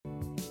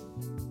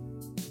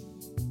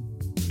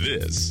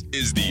This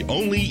is the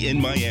Only in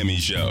Miami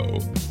show,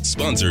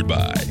 sponsored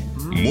by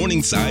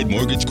Morningside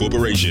Mortgage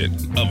Corporation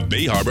of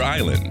Bay Harbor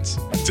Islands.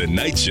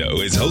 Tonight's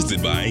show is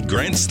hosted by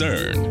Grant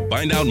Stern.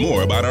 Find out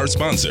more about our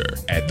sponsor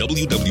at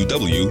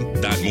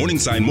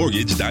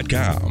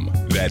www.morningsidemortgage.com.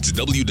 That's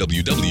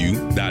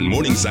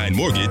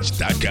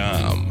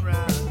www.morningsidemortgage.com.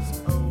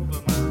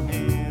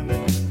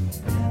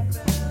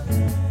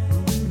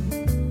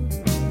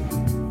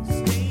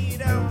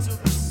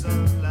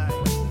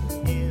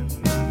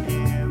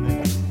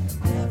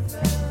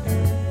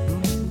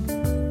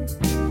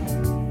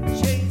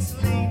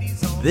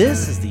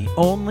 This is the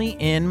Only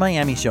in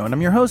Miami show, and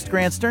I'm your host,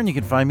 Grant Stern. You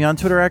can find me on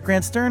Twitter at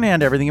Grant Stern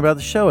and everything about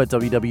the show at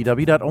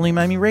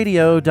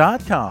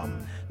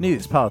www.onlymiamiradio.com.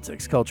 News,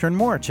 politics, culture, and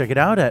more. Check it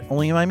out at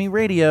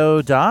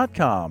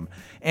onlymiamiradio.com.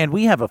 And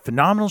we have a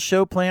phenomenal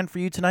show planned for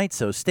you tonight,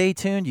 so stay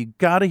tuned. You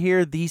got to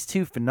hear these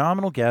two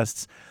phenomenal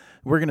guests.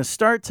 We're going to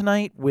start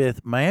tonight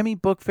with Miami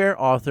Book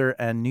Fair author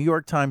and New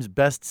York Times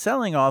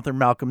best-selling author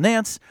Malcolm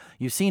Nance.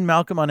 You've seen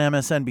Malcolm on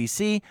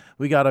MSNBC.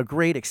 We got a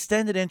great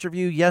extended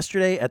interview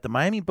yesterday at the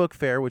Miami Book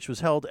Fair, which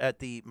was held at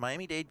the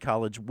Miami-Dade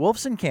College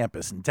Wolfson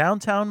campus in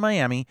downtown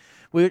Miami,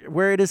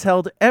 where it is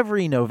held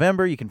every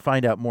November. You can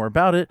find out more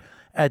about it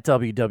at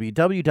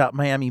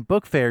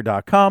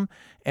www.miamibookfair.com.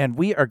 And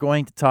we are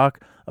going to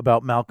talk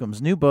about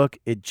Malcolm's new book.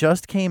 It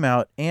just came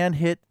out and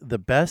hit the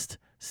best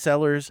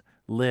sellers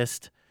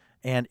list,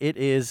 and it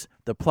is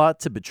The Plot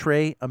to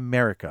Betray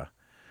America,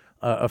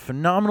 a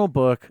phenomenal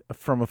book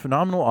from a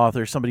phenomenal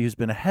author, somebody who's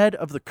been ahead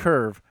of the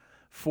curve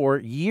for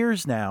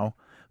years now,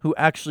 who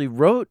actually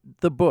wrote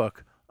the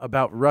book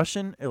about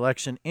Russian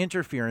election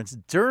interference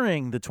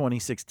during the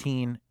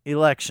 2016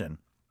 election.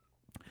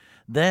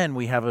 Then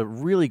we have a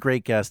really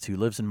great guest who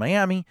lives in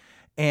Miami,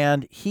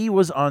 and he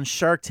was on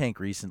Shark Tank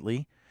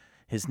recently.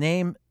 His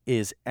name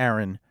is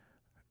Aaron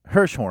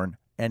Hirschhorn,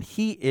 and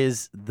he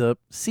is the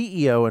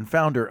CEO and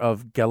founder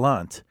of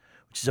Gallant,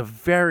 which is a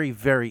very,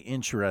 very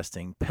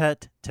interesting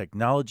pet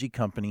technology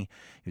company.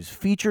 He was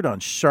featured on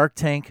Shark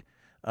Tank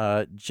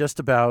just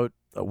about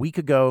a week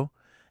ago.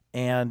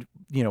 And,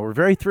 you know, we're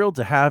very thrilled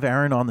to have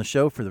Aaron on the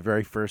show for the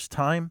very first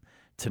time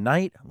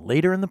tonight,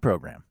 later in the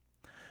program.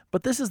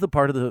 But this is the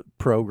part of the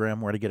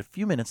program where I get a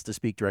few minutes to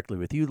speak directly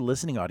with you, the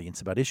listening audience,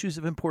 about issues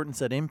of importance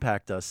that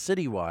impact us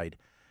citywide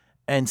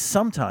and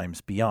sometimes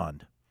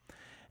beyond.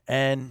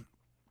 And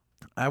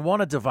I want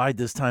to divide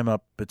this time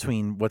up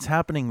between what's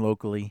happening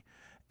locally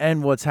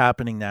and what's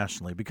happening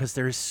nationally, because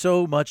there is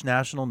so much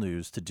national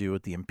news to do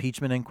with the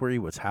impeachment inquiry,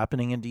 what's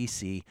happening in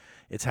D.C.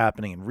 It's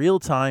happening in real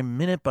time,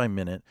 minute by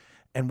minute,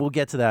 and we'll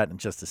get to that in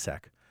just a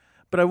sec.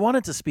 But I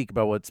wanted to speak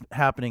about what's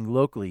happening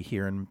locally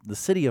here in the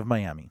city of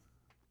Miami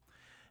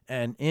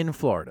and in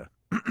Florida.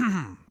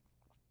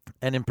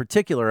 And in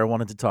particular, I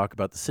wanted to talk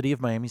about the city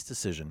of Miami's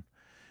decision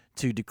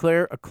to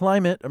declare a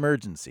climate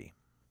emergency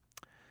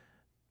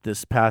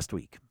this past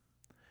week.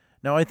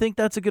 Now, I think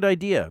that's a good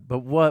idea, but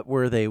what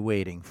were they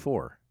waiting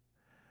for?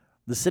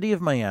 The city of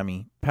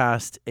Miami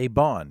passed a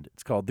bond.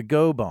 It's called the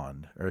GO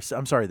bond,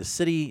 the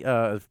city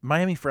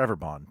Miami Forever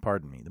bond,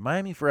 the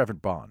Miami Forever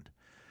bond.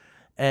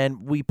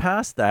 And we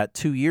passed that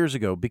 2 years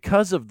ago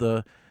because of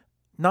the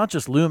not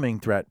just looming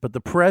threat, but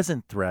the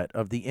present threat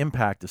of the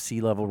impact of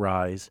sea level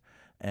rise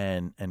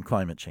and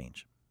climate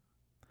change.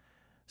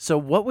 So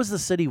what was the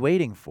city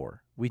waiting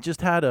for? We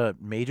just had a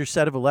major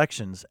set of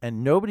elections,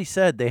 and nobody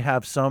said they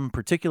have some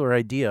particular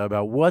idea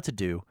about what to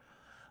do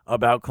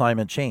about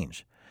climate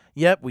change.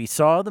 Yet we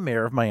saw the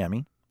mayor of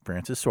Miami,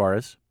 Francis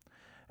Suarez,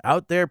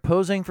 out there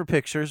posing for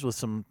pictures with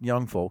some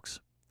young folks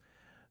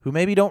who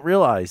maybe don't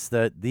realize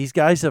that these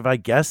guys have, I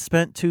guess,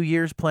 spent 2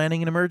 years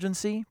planning an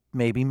emergency,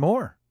 maybe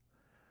more.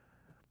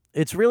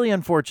 It's really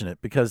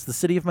unfortunate because the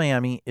city of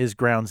Miami is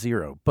ground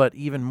zero, but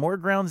even more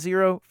ground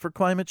zero for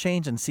climate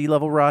change and sea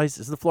level rise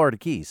is the Florida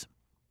Keys.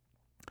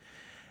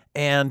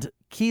 And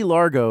Key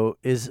Largo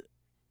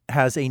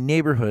has a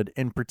neighborhood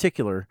in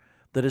particular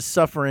that is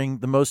suffering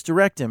the most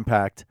direct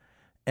impact,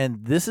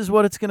 and this is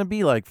what it's going to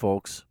be like,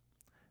 folks.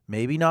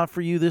 Maybe not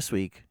for you this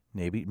week,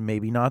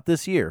 maybe not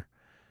this year,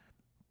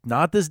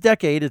 not this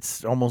decade,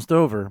 it's almost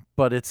over,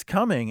 but it's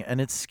coming,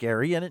 and it's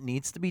scary, and it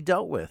needs to be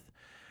dealt with.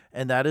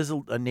 And that is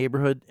a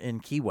neighborhood in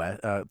Key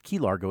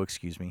Largo,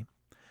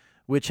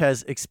 which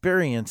has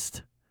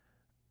experienced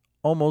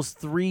almost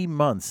 3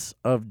 months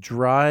of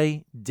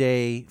dry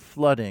day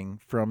flooding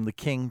from the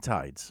king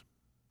tides.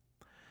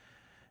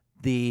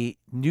 The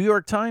New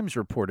York Times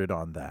reported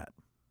on that.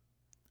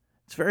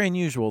 It's very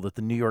unusual that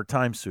the New York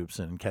Times swoops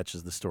in and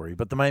catches the story,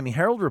 but the Miami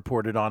Herald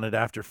reported on it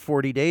after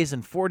 40 days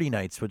and 40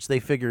 nights, which they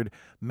figured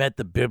met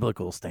the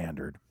biblical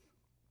standard.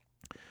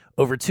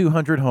 Over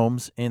 200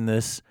 homes in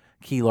this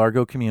Key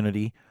Largo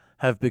community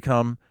have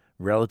become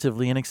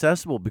relatively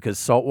inaccessible because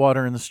salt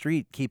water in the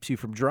street keeps you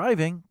from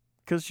driving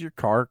because your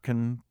car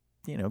can,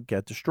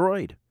 get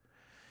destroyed.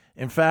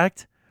 In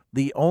fact,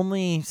 the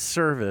only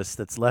service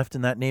that's left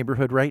in that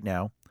neighborhood right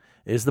now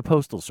is the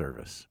Postal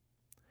Service.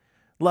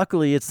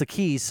 Luckily, it's the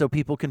Keys so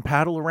people can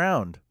paddle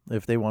around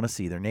if they want to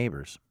see their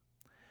neighbors.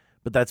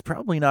 But that's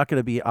probably not going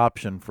to be an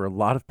option for a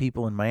lot of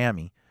people in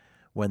Miami,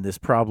 when this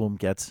problem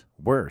gets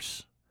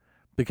worse.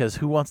 Because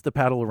who wants to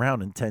paddle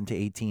around in 10 to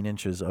 18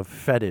 inches of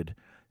fetid,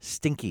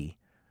 stinky,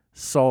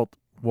 salt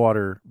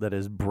water that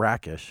is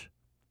brackish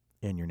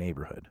in your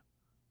neighborhood?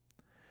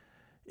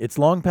 It's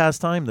long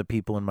past time that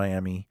people in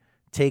Miami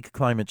take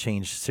climate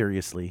change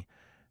seriously,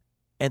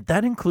 and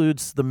that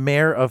includes the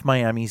mayor of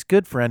Miami's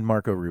good friend,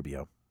 Marco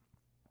Rubio,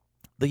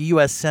 the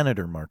U.S.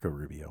 Senator Marco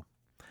Rubio,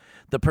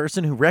 the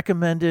person who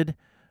recommended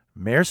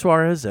Mayor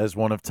Suarez as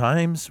one of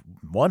Time's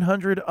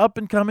 100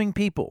 up-and-coming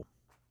people.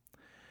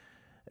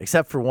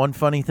 Except for one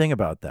funny thing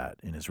about that.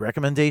 In his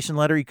recommendation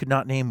letter, he could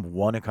not name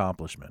one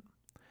accomplishment.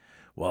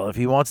 Well, if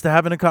he wants to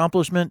have an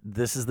accomplishment,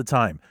 this is the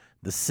time.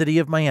 The city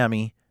of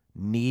Miami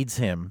needs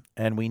him,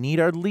 and we need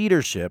our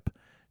leadership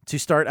to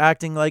start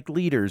acting like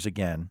leaders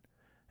again,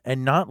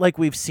 and not like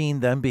we've seen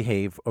them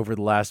behave over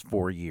the last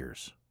 4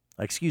 years.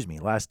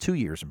 Last 2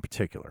 years in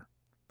particular.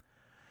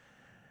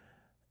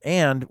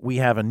 And we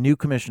have a new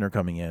commissioner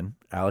coming in,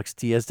 Alex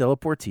Diaz de la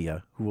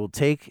Portilla, who will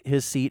take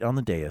his seat on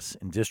the dais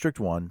in District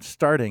 1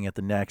 starting at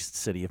the next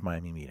City of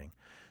Miami meeting.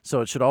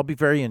 So it should all be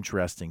very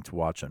interesting to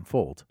watch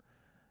unfold.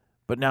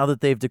 But now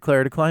that they've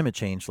declared a climate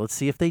change, let's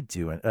see if they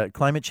do a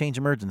climate change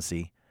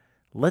emergency.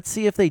 Let's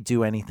see if they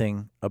do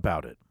anything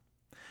about it.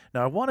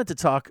 Now, I wanted to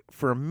talk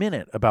for a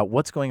minute about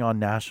what's going on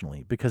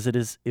nationally because it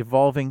is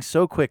evolving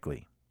so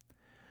quickly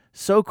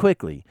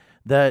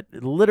that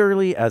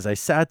literally as I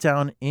sat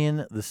down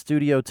in the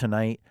studio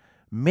tonight,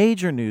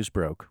 major news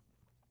broke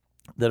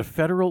that a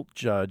federal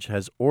judge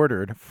has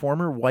ordered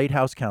former White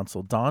House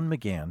counsel Don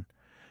McGahn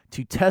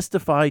to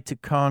testify to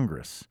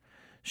Congress,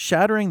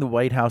 shattering the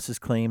White House's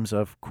claims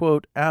of,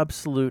 quote,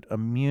 absolute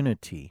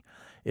immunity.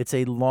 It's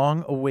a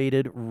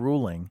long-awaited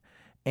ruling,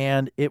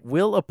 and it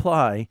will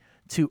apply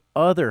to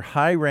other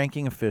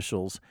high-ranking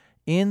officials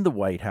in the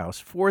White House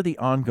for the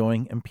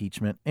ongoing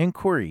impeachment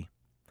inquiry.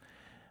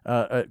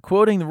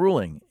 Quoting the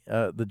ruling,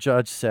 the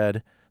judge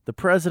said, the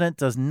president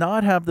does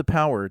not have the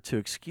power to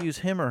excuse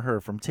him or her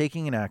from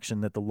taking an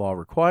action that the law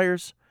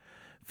requires.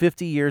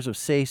 50 years of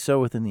say-so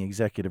within the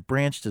executive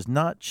branch does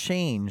not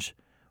change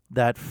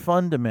that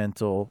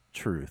fundamental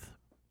truth.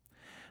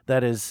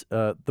 That is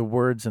the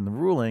words in the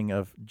ruling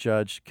of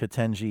Judge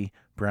Ketanji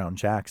Brown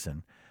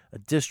Jackson, a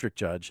district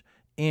judge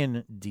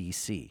in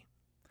D.C.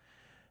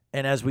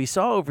 And as we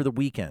saw over the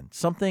weekend,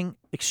 something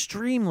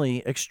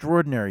extremely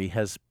extraordinary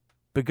has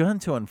begun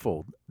to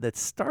unfold that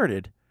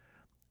started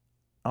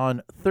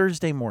on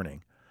Thursday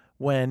morning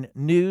when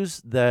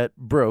news that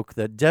broke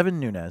that Devin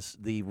Nunes,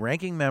 the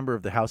ranking member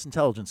of the House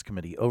Intelligence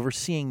Committee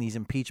overseeing these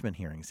impeachment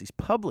hearings, these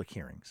public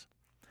hearings,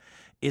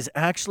 is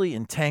actually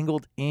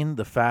entangled in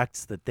the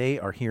facts that they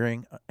are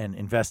hearing and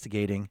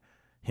investigating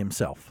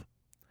himself.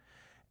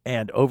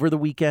 And over the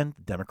weekend,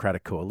 the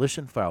Democratic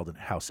coalition filed a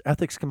House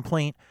ethics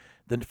complaint.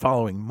 The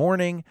following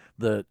morning,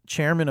 the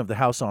chairman of the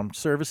House Armed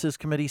Services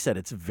Committee said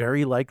it's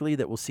very likely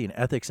that we'll see an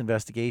ethics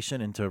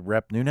investigation into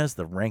Rep. Nunes,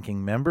 the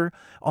ranking member.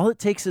 All it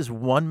takes is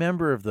one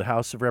member of the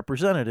House of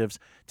Representatives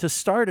to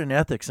start an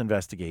ethics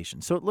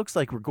investigation. So it looks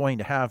like we're going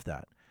to have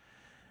that.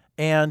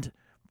 And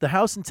the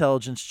House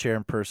Intelligence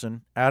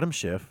Chairperson, Adam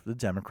Schiff, the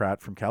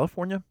Democrat from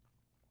California,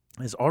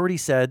 has already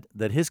said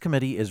that his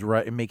committee is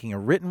making a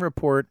written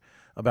report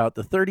about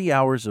the 30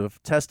 hours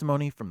of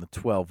testimony from the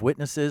 12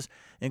 witnesses,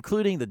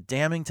 including the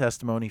damning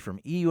testimony from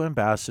EU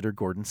Ambassador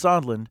Gordon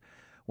Sondland,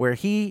 where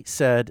he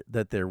said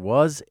that there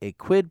was a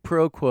quid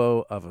pro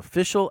quo of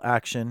official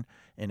action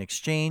in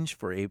exchange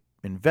for an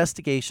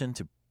investigation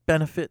to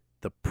benefit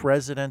the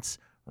president's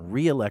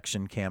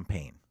re-election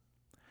campaign.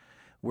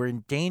 We're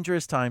in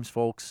dangerous times,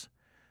 folks.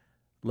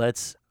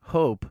 Let's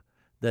hope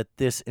that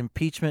this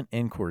impeachment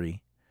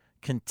inquiry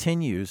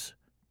continues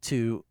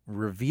to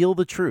reveal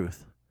the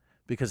truth,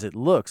 because it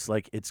looks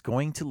like it's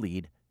going to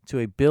lead to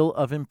a bill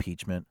of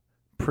impeachment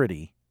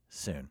pretty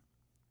soon.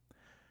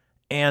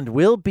 And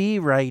we'll be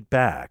right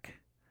back.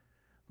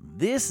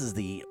 This is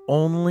the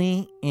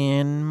Only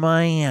in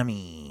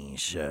Miami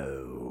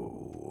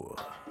show.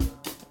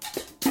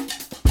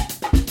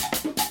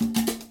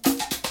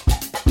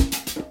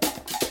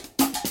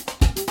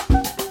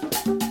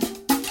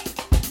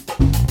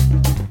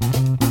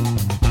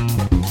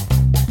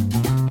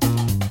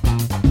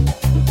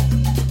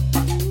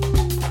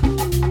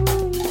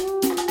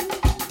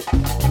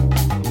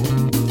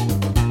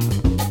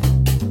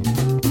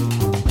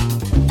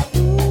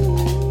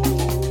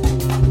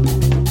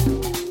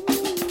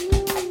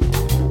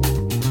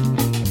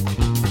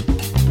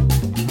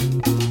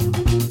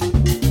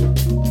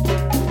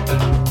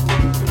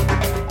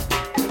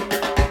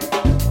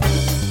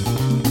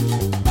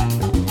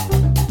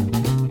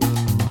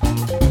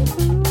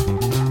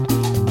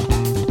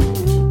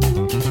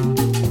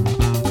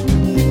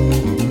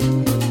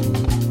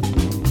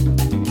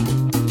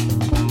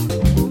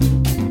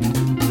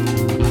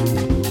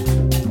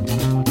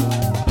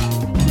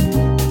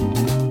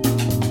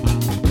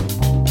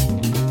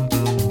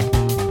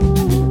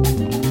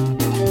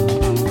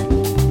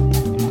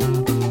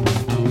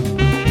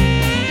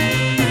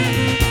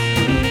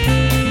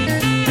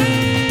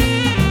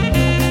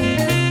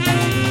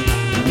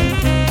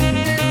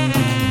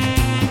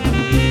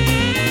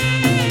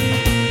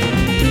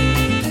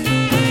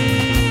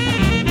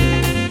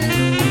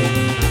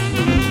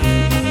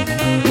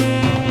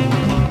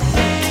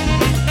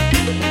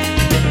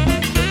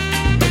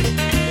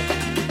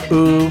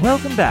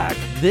 welcome back.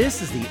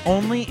 This is the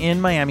Only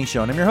in Miami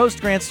show, and I'm your host,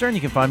 Grant Stern.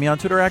 You can find me on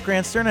Twitter at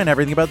Grant Stern and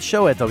everything about the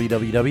show at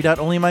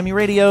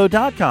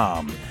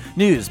www.onlymiamiradio.com.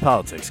 News,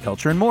 politics,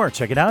 culture, and more.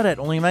 Check it out at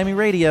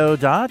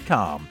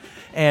onlymiamiradio.com.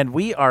 And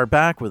we are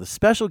back with a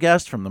special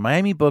guest from the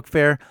Miami Book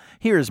Fair.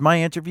 Here is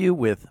my interview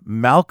with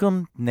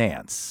Malcolm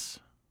Nance.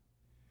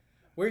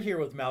 We're here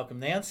with Malcolm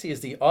Nance. He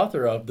is the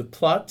author of The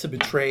Plot to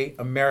Betray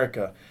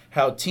America,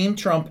 How Team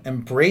Trump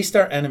Embraced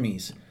Our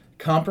Enemies,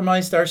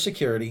 Compromised Our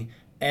Security,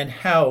 and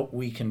How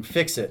We Can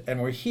Fix It. And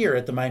we're here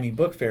at the Miami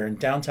Book Fair in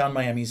downtown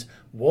Miami's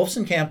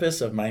Wolfson campus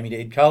of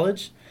Miami-Dade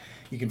College.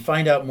 You can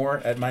find out more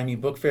at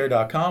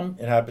miamibookfair.com.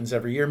 It happens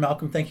every year.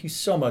 Malcolm, thank you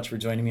so much for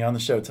joining me on the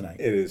show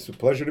tonight. It is a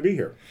pleasure to be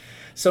here.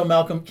 So,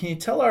 Malcolm, can you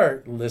tell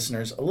our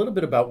listeners a little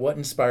bit about what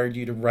inspired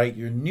you to write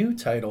your new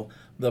title,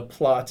 The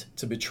Plot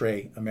to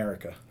Betray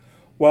America?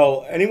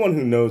 Well, anyone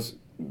who knows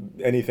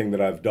anything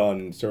that I've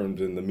done in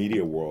terms in the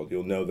media world,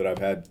 you'll know that I've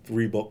had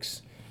 3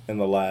 books in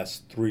the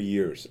last 3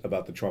 years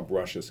about the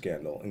Trump-Russia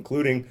scandal,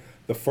 including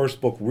the first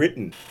book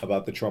written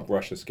about the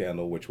Trump-Russia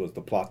scandal, which was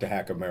The Plot to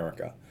Hack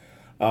America.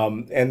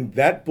 And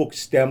that book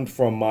stemmed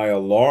from my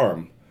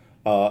alarm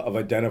of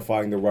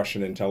identifying the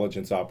Russian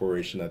intelligence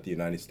operation that the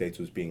United States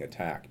was being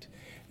attacked.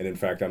 And in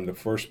fact, I'm the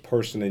first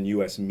person in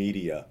U.S.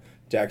 media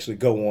to actually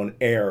go on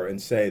air and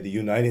say the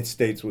United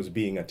States was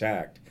being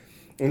attacked.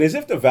 And as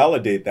if to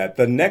validate that,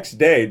 the next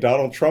day,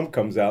 Donald Trump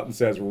comes out and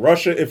says,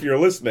 Russia, if you're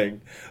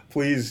listening,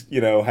 please,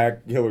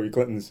 hack Hillary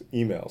Clinton's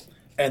emails.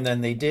 And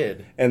then they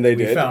did. And they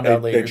did. Found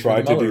out later they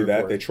tried to do that.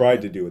 report. They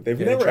tried to do it. They've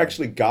never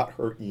actually got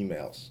her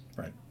emails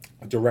Right.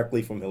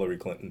 directly from Hillary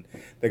Clinton.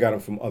 They got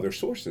them from other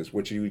sources,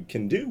 which you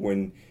can do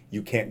when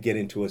you can't get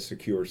into a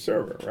secure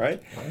server,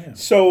 right? Oh, yeah.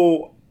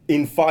 So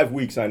in 5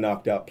 weeks, I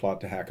knocked out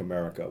Plot to Hack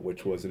America,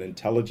 which was an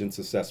intelligence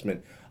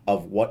assessment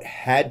of what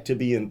had to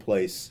be in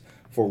place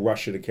for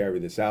Russia to carry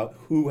this out,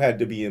 who had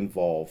to be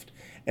involved,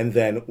 and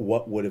then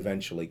what would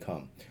eventually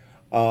come.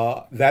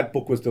 That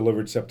book was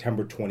delivered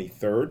September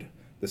 23rd,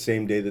 the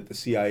same day that the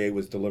CIA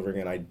was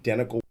delivering an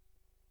identical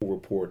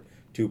report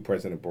to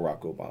President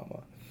Barack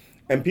Obama.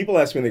 And people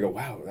ask me, they go,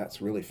 wow,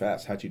 that's really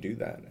fast. How'd you do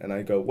that? And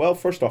I go, well,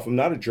 first off, I'm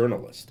not a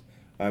journalist.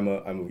 I'm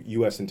a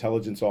U.S.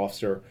 intelligence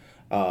officer.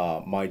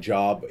 My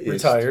job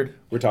is...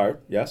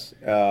 Retired, yes.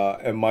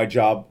 And my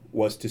job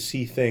was to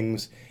see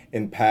things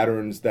in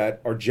patterns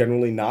that are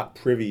generally not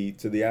privy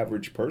to the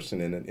average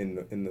person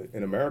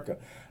in America.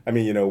 I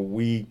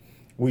mean,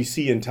 we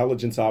see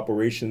intelligence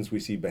operations, we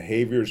see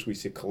behaviors, we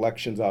see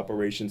collections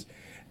operations,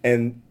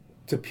 and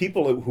to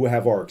people who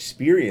have our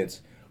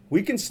experience,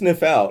 we can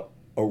sniff out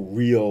a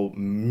real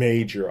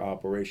major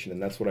operation,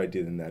 and that's what I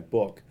did in that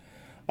book.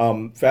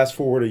 Fast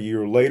forward a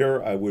year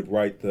later, I would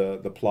write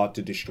the Plot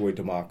to Destroy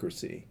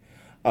Democracy.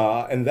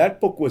 And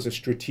that book was a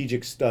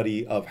strategic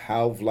study of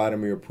how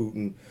Vladimir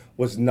Putin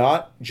was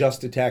not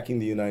just attacking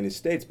the United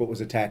States, but was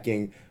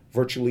attacking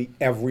virtually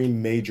every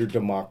major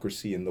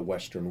democracy in the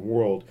Western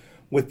world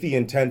with the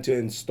intent to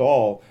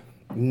install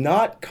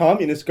not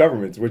communist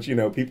governments, which,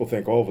 people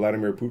think, oh,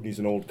 Vladimir Putin is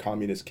an old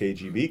communist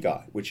KGB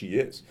guy, which he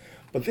is.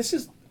 But this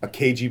is a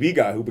KGB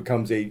guy who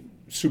becomes a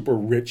super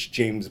rich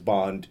James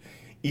Bond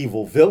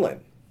evil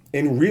villain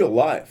in real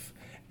life.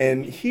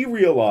 And he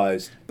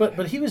realized...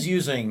 But he was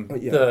using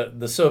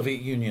the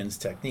Soviet Union's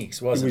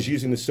techniques, wasn't he? He was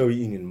using the Soviet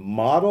Union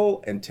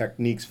model and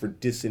techniques for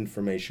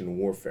disinformation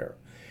warfare.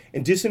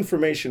 And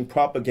disinformation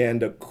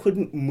propaganda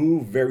couldn't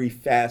move very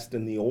fast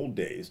in the old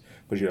days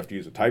because you'd have to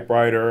use a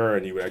typewriter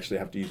and you would actually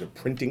have to use a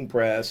printing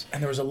press.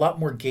 And there was a lot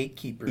more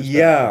gatekeepers.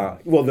 Yeah.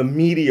 Well, the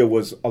media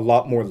was a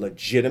lot more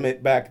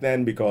legitimate back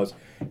then because,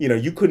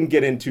 you couldn't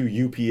get into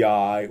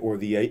UPI or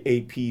the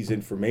AP's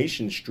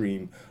information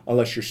stream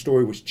unless your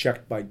story was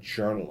checked by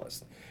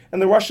journalists.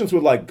 And the Russians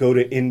would go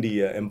to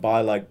India and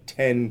buy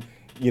 10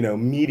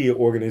 media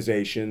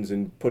organizations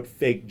and put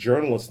fake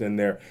journalists in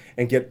there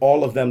and get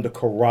all of them to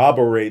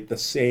corroborate the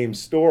same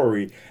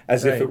story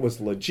as if it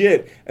was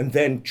legit and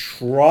then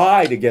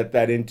try to get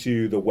that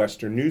into the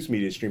Western news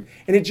media stream.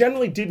 And it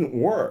generally didn't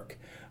work.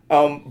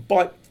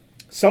 But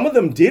some of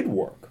them did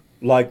work,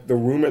 like the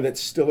rumor that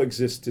still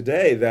exists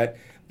today that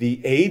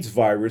the AIDS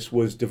virus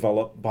was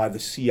developed by the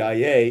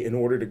CIA in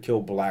order to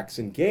kill blacks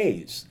and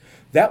gays.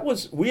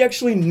 We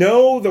actually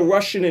know the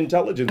Russian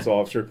intelligence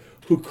officer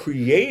who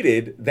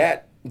created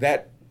that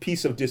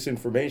piece of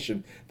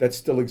disinformation that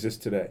still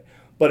exists today.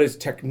 But as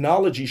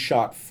technology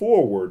shot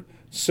forward,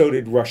 so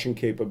did Russian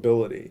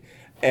capability.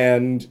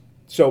 And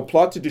so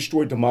Plot to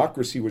Destroy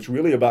Democracy was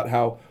really about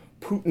how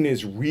Putin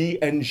is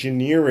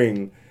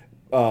re-engineering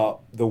the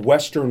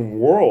Western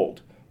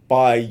world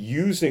by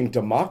using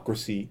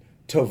democracy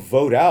to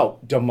vote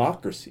out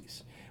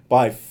democracies,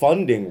 by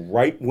funding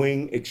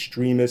right-wing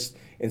extremist,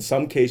 in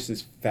some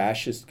cases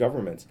fascist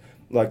governments,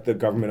 like the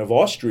government of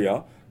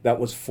Austria, that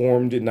was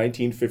formed in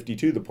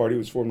 1952. The party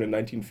was formed in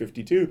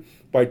 1952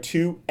 by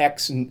 2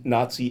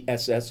 ex-Nazi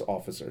SS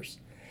officers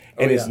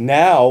and is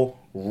now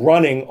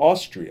running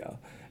Austria.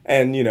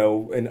 And,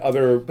 and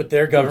other... But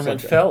their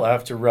government fell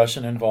after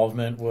Russian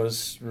involvement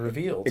was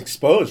revealed.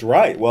 Exposed,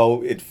 right.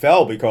 Well, it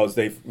fell because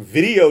they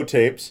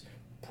videotapes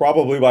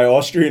probably by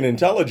Austrian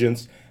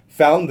intelligence,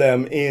 found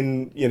them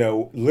in,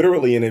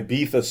 literally in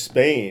Ibiza,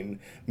 Spain,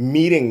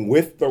 meeting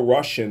with the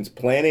Russians,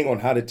 planning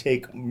on how to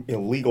take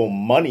illegal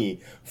money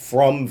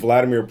from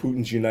Vladimir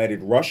Putin's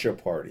United Russia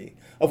Party,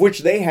 of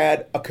which they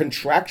had a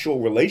contractual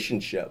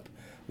relationship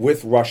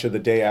with Russia the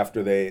day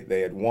after they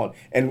had won,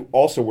 and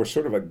also were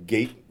sort of a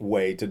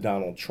gateway to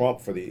Donald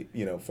Trump for the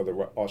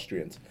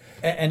Austrians.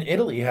 And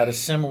Italy had a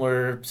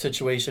similar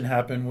situation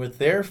happen with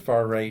their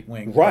far right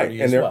wing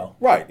party as well.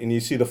 Right, and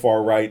you see the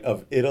far right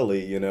of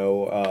Italy,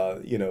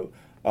 the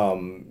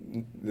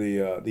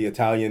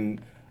Italian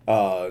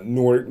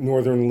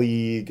Northern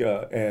League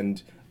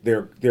and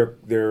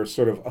their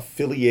sort of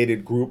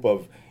affiliated group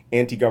of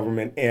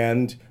anti-government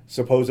and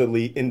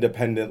supposedly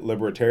independent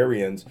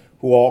libertarians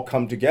who all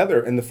come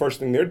together, and the first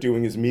thing they're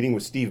doing is meeting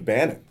with Steve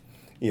Bannon,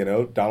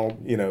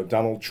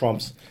 Donald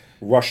Trump's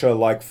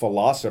Russia-like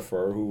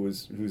philosopher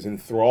who's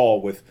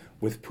enthralled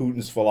with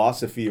Putin's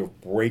philosophy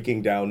of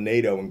breaking down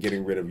NATO and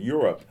getting rid of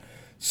Europe.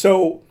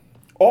 So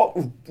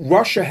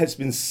Russia has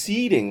been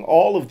seeding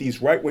all of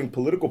these right-wing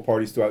political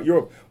parties throughout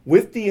Europe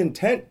with the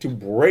intent to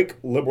break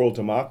liberal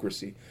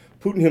democracy.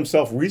 Putin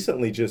himself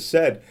recently just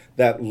said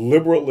that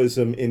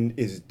liberalism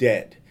is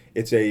dead. I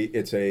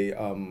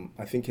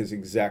think his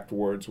exact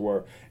words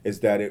is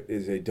that it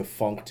is a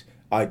defunct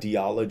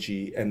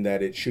ideology and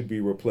that it should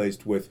be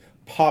replaced with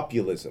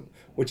populism,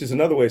 which is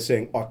another way of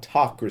saying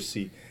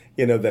autocracy,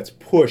 that's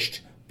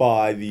pushed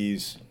by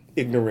these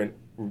ignorant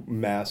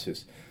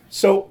masses.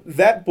 So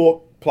that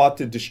book, Plot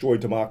to Destroy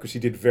Democracy,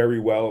 did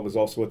very well. It was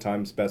also a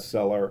Times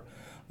bestseller.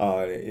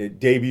 It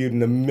debuted in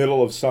the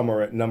middle of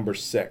summer at number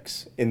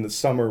 6 in the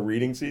summer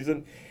reading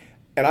season.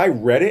 And I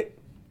read it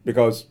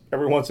because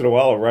every once in a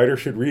while a writer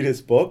should read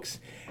his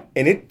books,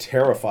 and it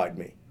terrified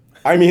me.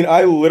 I mean,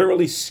 I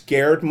literally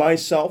scared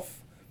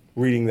myself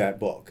reading that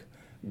book,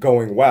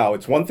 going, wow,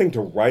 it's one thing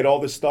to write all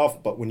this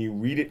stuff, but when you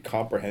read it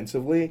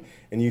comprehensively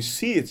and you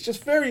see it's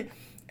just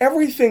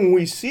everything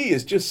we see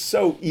is just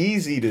so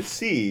easy to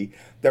see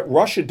that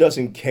Russia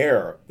doesn't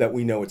care that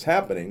we know it's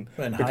happening.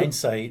 In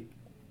hindsight,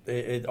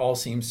 it all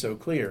seems so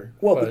clear.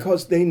 Well,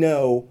 because they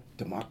know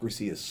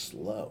democracy is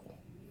slow.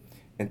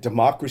 And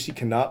democracy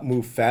cannot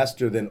move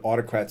faster than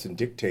autocrats and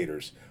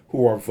dictators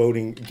who are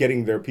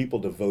getting their people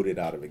to vote it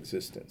out of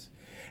existence.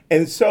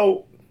 And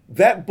so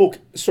that book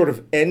sort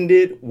of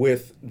ended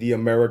with the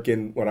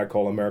what I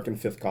call American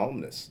fifth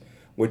columnists,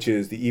 which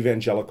is the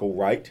evangelical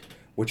right,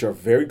 which are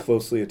very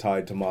closely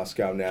tied to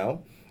Moscow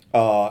now.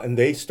 And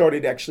they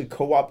started actually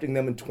co-opting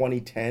them in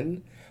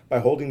 2010 by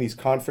holding these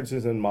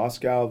conferences in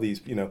Moscow, these,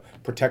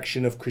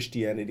 protection of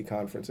Christianity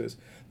conferences.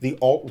 The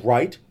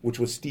alt-right, which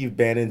was Steve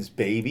Bannon's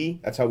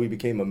baby, that's how he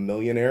became a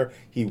millionaire.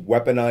 He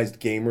weaponized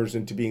gamers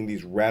into being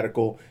these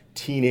radical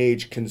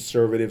teenage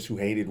conservatives who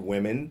hated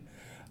women.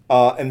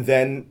 And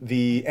then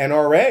the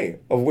NRA,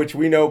 of which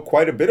we know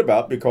quite a bit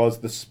about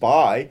because the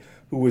spy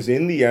who was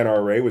in the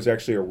NRA was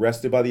actually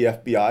arrested by the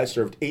FBI,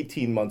 served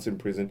 18 months in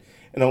prison,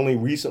 and only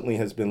recently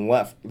has been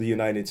left the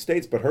United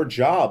States. But her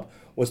job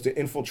was to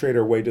infiltrate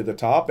her way to the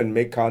top and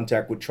make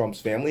contact with Trump's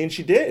family, and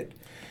she did.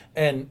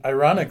 And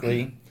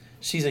ironically,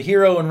 she's a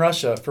hero in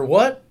Russia. For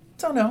what?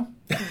 Don't know.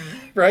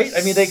 Right?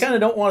 I mean, they kind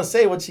of don't want to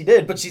say what she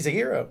did, but she's a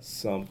hero.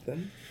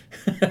 Something.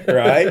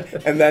 Right?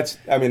 And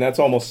that's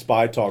almost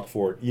spy talk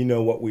for it. You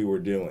know what we were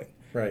doing.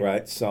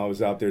 Right? So I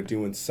was out there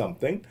doing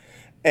something.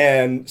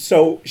 And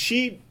so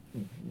she,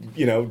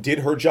 did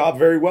her job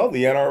very well.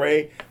 The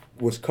NRA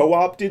was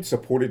co-opted,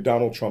 supported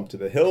Donald Trump to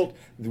the hilt.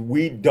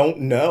 We don't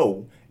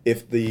know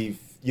if the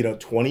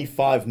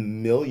 $25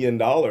 million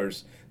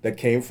that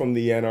came from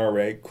the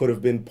NRA could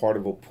have been part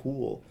of a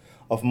pool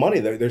of money.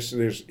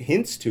 There's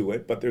hints to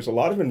it, but there's a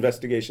lot of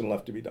investigation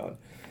left to be done.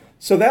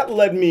 So that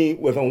led me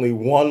with only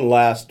one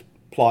last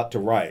plot to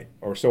write,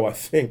 or so I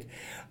think,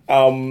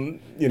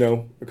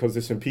 because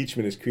this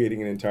impeachment is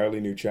creating an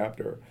entirely new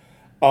chapter.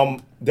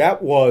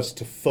 That was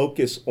to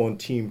focus on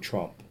Team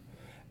Trump.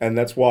 And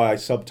that's why I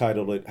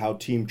subtitled it, How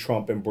Team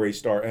Trump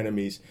Embraced Our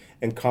Enemies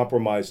and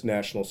Compromised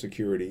National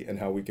Security and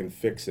How We Can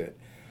Fix It.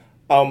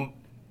 And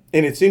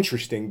it's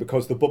interesting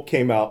because the book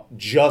came out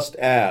just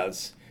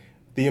as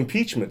the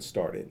impeachment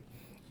started.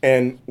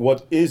 And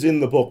what is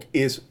in the book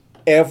is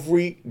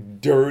every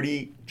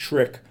dirty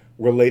trick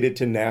related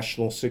to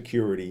national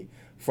security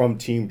from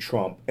Team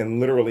Trump, and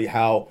literally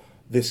how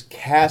this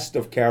cast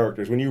of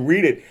characters, when you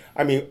read it,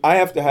 I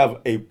have to have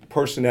a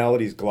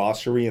personalities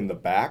glossary in the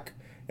back,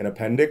 an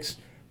appendix,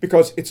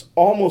 because it's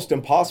almost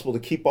impossible to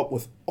keep up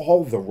with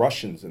all the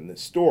Russians in this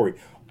story,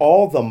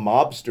 all the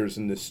mobsters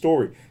in this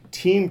story,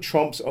 Team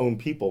Trump's own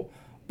people.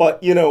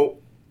 But,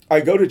 I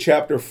go to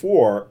chapter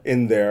 4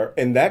 in there,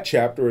 and that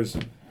chapter is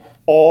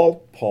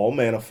all Paul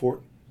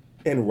Manafort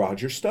and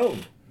Roger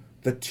Stone,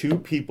 the two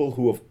people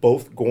who have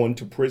both gone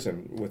to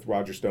prison, with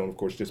Roger Stone, of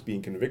course, just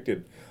being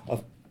convicted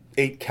of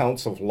 8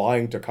 counts of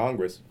lying to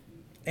Congress.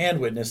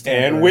 And witness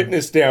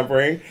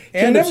tampering.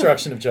 And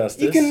obstruction of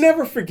justice. You can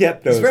never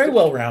forget those. He's very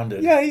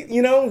well-rounded. Yeah, he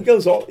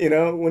goes all,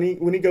 when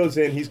he goes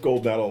in, he's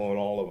gold medal on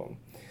all of them.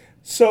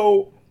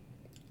 So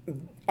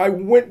I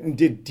went and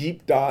did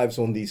deep dives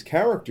on these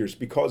characters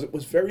because it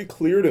was very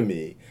clear to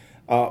me,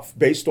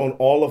 based on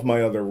all of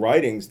my other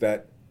writings,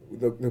 that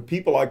the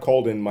people I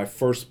called in my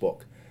first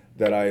book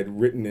that I had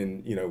written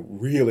in,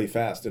 really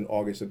fast in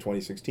August of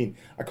 2016,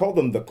 I called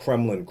them the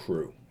Kremlin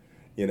crew,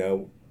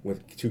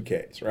 with 2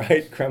 Ks,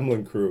 right?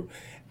 Kremlin crew.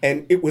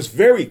 And it was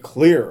very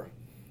clear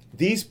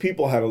these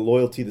people had a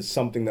loyalty to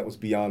something that was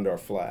beyond our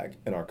flag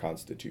and our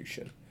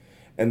Constitution.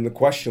 And the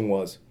question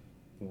was,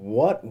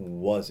 what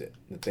was it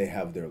that they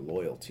have their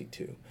loyalty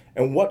to?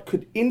 And what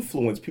could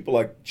influence people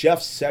like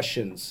Jeff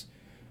Sessions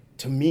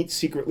to meet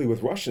secretly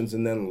with Russians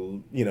and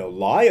then,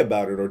 lie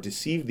about it or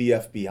deceive the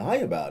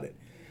FBI about it?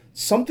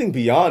 Something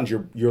beyond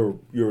your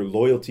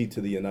loyalty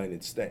to the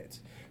United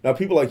States. Now,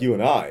 people like you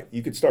and I,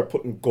 you could start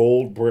putting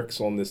gold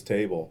bricks on this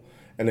table,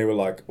 and they were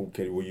like,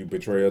 okay, will you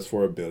betray us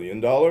for $1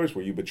 billion?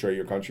 Will you betray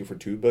your country for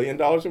 $2 billion?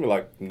 And we're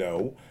like,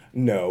 no.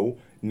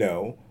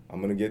 I'm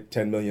going to get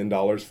 $10 million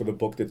for the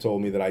book that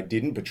told me that I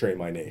didn't betray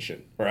my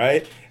nation,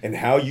 right? And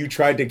how you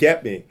tried to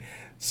get me.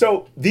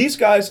 So these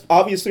guys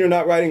obviously are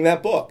not writing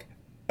that book,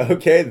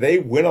 okay? They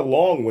went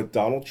along with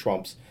Donald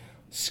Trump's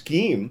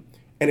scheme,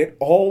 and it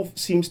all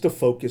seems to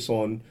focus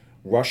on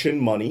Russian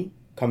money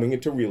coming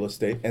into real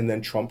estate and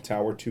then Trump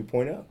Tower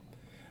 2.0.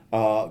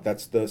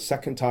 That's the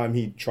second time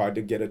he tried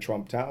to get a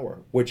Trump Tower,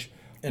 which...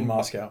 In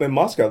Moscow,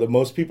 that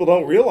most people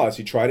don't realize.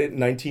 He tried it in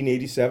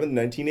 1987,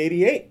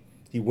 1988.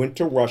 He went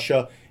to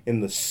Russia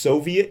in the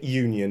Soviet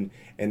Union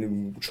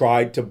and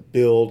tried to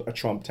build a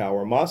Trump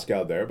Tower in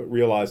Moscow there, but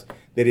realized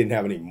they didn't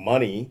have any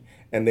money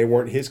and they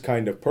weren't his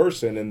kind of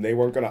person and they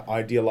weren't going to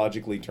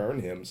ideologically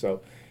turn him.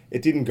 So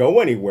it didn't go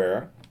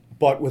anywhere,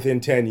 but within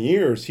 10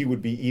 years, he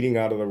would be eating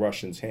out of the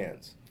Russians'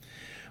 hands.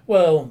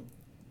 Well,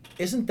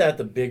 isn't that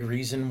the big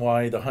reason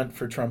why the hunt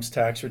for Trump's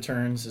tax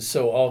returns is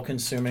so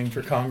all-consuming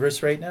for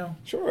Congress right now?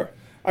 Sure.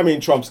 I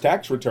mean, Trump's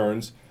tax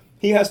returns,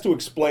 he has to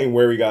explain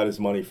where he got his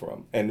money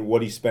from and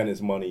what he spent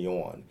his money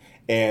on.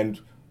 And,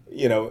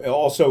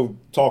 also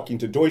talking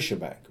to Deutsche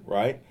Bank,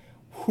 right?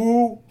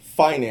 Who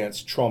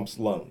financed Trump's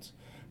loans?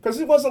 Because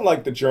it wasn't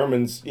like the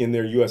Germans in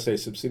their USA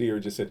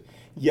subsidiary just said,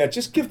 yeah,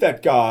 just give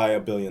that guy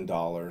 $1 billion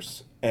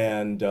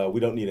and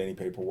we don't need any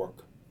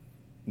paperwork.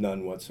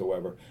 None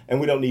whatsoever. And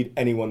we don't need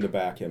anyone to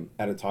back him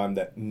at a time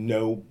that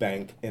no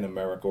bank in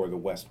America or the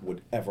West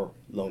would ever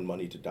loan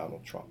money to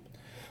Donald Trump.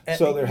 And,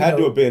 so there had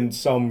to have been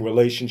some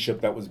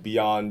relationship that was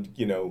beyond,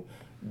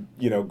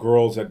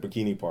 girls at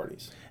bikini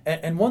parties.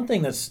 And one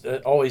thing that's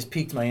always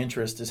piqued my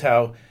interest is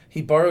how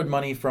he borrowed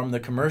money from the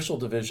commercial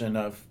division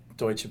of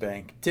Deutsche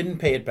Bank, didn't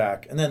pay it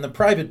back, and then the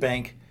private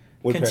bank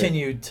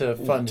continued to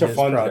fund his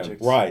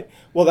projects. Him. Right.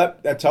 Well,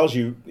 that tells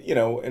you,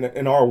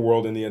 in our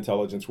world, in the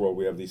intelligence world,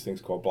 we have these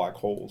things called black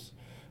holes.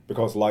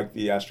 Because like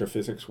the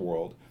astrophysics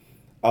world,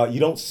 you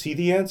don't see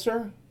the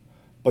answer,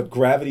 but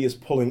gravity is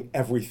pulling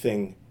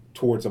everything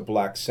towards a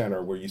black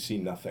center where you see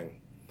nothing.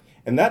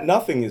 And that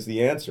nothing is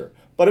the answer.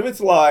 But if it's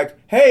like,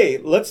 hey,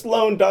 let's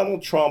loan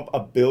Donald Trump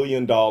 $1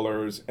 billion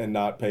and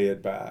not pay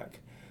it back,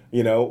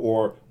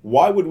 or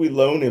why would we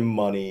loan him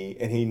money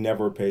and he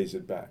never pays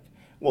it back?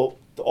 Well,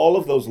 all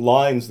of those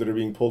lines that are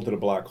being pulled to the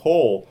black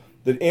hole,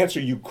 the answer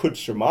you could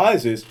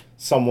surmise is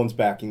someone's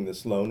backing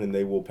this loan and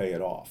they will pay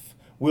it off.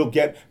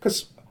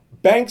 Because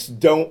banks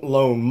don't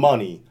loan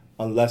money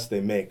unless they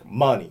make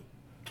money,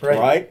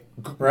 right?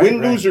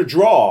 Win, lose, or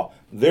draw,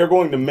 they're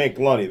going to make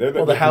money.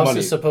 The house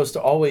is supposed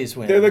to always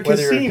win. They're the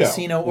whether casino, you're a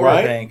casino or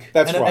a bank.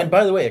 That's right. And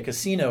by the way, a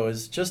casino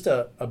is just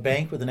a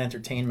bank with an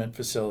entertainment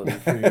facility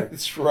for your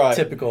That's right.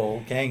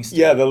 typical gangster.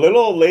 Yeah, the little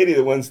old lady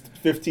that wins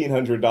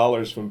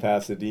 $1,500 from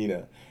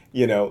Pasadena,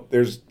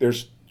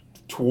 there's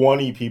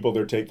 20 people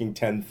they're taking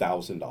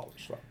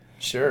 $10,000 from.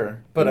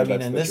 Sure. But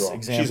in this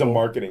example... She's a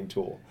marketing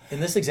tool. In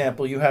this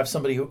example, you have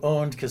somebody who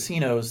owned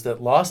casinos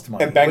that lost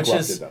money. And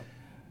bankrupted them.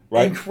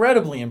 Right?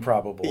 Incredibly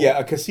improbable. Yeah,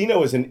 a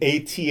casino is an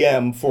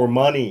ATM for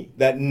money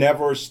that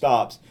never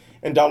stops.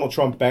 And Donald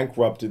Trump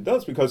bankrupted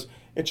those because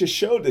it just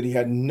showed that he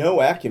had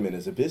no acumen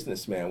as a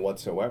businessman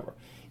whatsoever.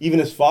 Even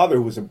his father,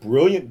 who was a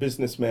brilliant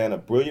businessman, a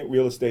brilliant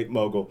real estate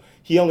mogul,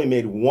 he only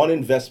made one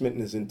investment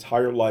in his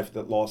entire life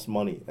that lost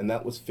money, and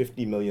that was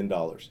 $50 million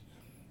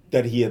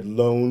that he had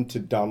loaned to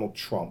Donald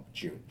Trump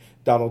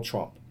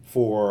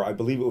for, I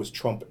believe it was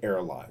Trump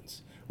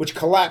Airlines, which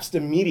collapsed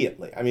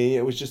immediately. I mean,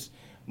 it was just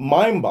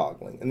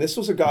mind-boggling. And this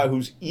was a guy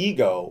whose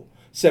ego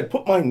said,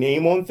 put my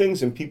name on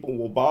things and people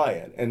will buy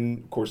it.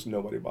 And, of course,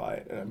 nobody buy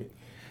it.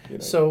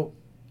 And So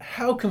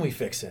how can we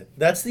fix it?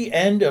 That's the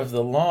end of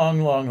the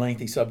long,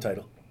 lengthy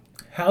subtitle.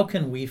 How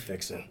can we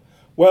fix it?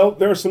 Well,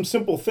 there are some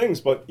simple things,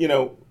 but,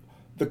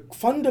 the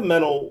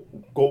fundamental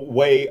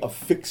way of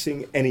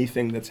fixing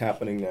anything that's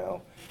happening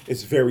now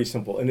is very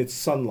simple, and it's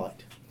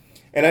sunlight.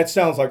 And that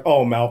sounds like,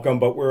 oh, Malcolm,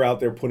 but we're out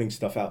there putting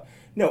stuff out.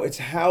 No, it's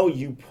how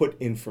you put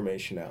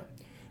information out.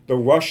 The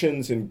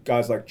Russians and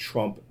guys like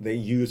Trump, they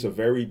use a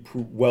very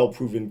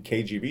well-proven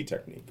KGB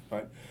technique,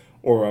 right?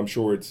 Or I'm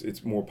sure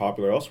it's more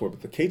popular elsewhere,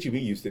 but the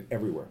KGB used it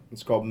everywhere.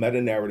 It's called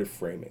meta-narrative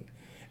framing.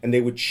 And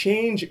they would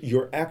change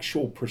your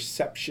actual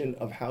perception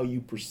of how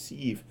you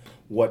perceive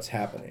what's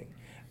happening.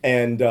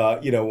 And,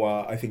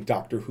 I think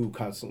Doctor Who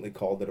constantly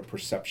called it a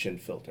perception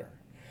filter,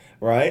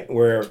 right?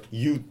 Where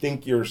you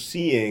think you're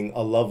seeing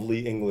a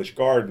lovely English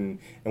garden,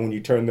 and when you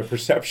turn the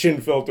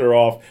perception filter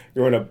off,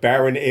 you're in a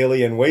barren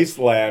alien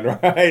wasteland,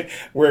 right?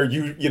 Where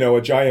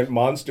a giant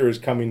monster is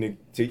coming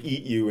to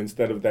eat you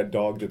instead of that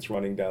dog that's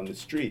running down the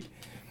street.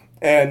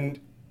 And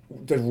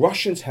the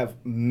Russians have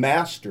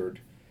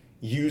mastered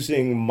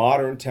using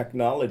modern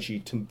technology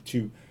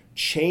to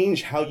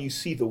change how you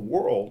see the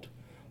world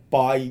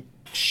by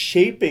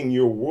shaping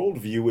your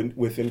worldview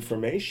with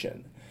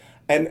information.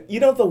 And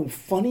the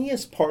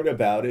funniest part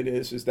about it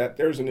is that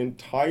there's an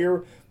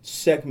entire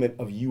segment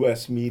of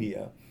U.S.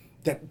 media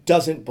that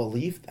doesn't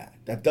believe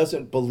that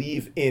doesn't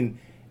believe in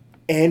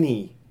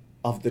any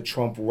of the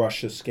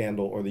Trump-Russia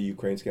scandal or the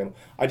Ukraine scandal.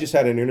 I just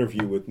had an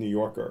interview with New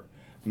Yorker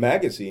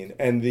magazine,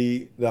 and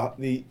the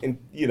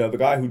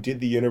guy who did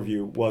the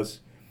interview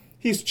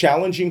he's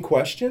challenging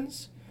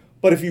questions,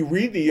 but if you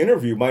read the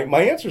interview,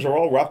 my answers are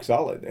all rock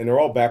solid, and they're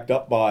all backed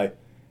up by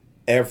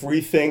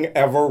everything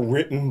ever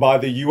written by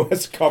the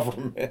U.S.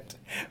 government,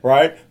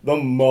 right? The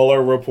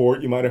Mueller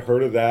report, you might have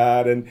heard of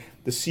that, and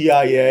the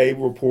CIA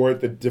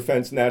report, the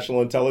Defense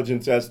National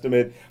Intelligence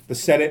Estimate, the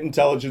Senate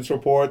Intelligence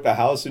Report, the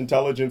House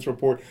Intelligence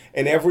Report,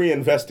 and every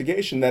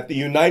investigation that the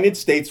United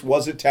States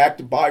was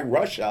attacked by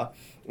Russia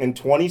in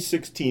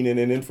 2016 in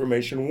an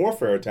information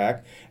warfare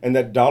attack, and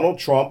that Donald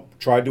Trump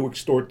tried to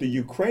extort the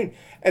Ukraine.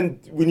 And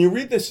when you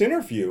read this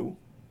interview,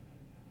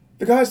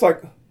 the guy's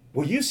like,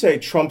 well, you say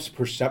Trump's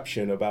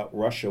perception about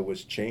Russia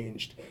was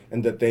changed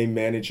and that they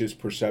manage his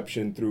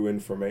perception through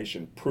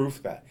information.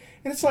 Proof that.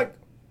 And it's like,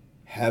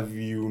 have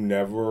you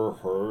never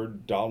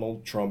heard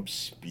Donald Trump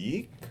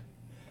speak?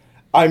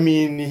 I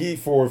mean, he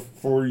for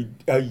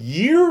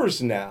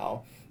years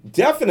now,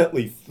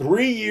 definitely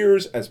 3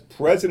 years as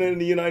president of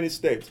the United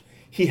States,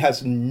 he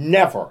has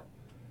never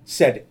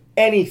said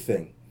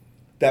anything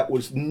that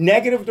was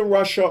negative to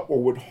Russia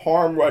or would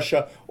harm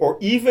Russia or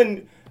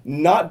even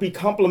not be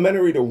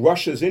complementary to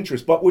Russia's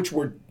interests, but which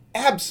were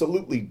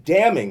absolutely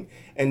damning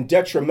and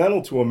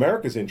detrimental to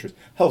America's interests.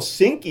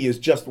 Helsinki is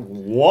just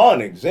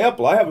one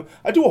example.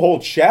 I do a whole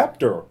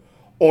chapter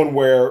on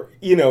where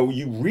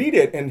you read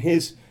it, and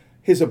his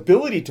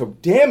ability to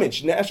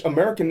damage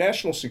American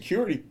national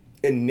security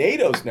and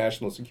NATO's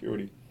national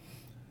security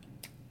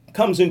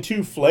comes in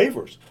two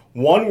flavors.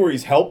 One where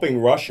he's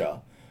helping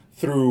Russia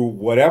through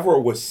whatever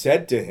was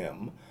said to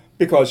him.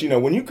 Because,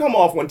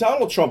 when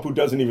Donald Trump, who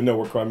doesn't even know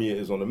where Crimea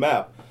is on the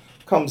map,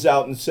 comes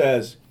out and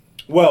says,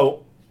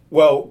 well,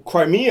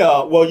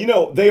 Crimea,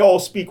 they all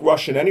speak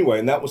Russian anyway,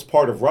 and that was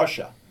part of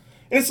Russia.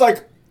 And it's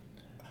like,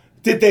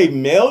 did they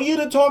mail you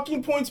the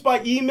talking points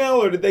by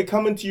email, or did they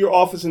come into your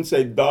office and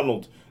say,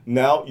 Donald,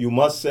 now you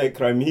must say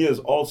Crimeans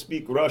all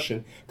speak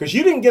Russian? Because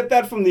you didn't get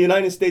that from the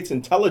United States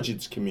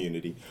intelligence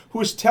community, who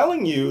is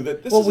telling you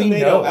that this is a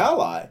NATO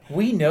ally.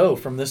 We know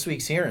from this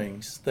week's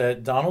hearings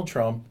that Donald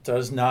Trump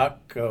does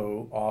not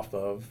go off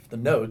of the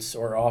notes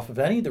or off of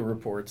any of the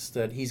reports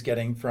that he's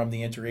getting from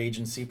the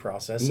interagency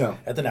process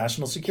at the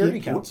National Security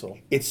Council.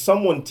 It's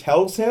someone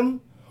tells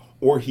him,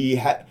 or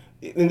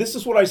and this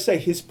is what I say,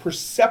 his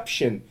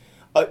perception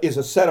is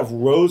a set of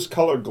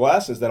rose-colored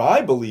glasses that I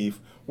believe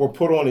were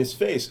put on his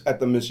face at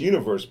the Miss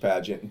Universe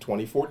pageant in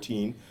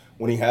 2014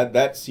 when he had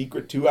that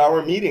secret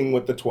 2-hour meeting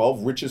with the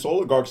 12 richest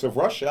oligarchs of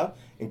Russia,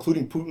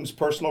 including Putin's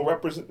personal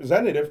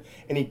representative.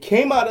 And he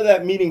came out of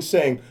that meeting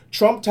saying,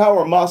 Trump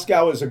Tower,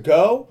 Moscow is a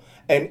go.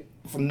 And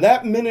from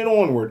that minute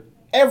onward,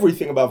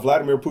 everything about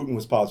Vladimir Putin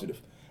was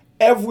positive.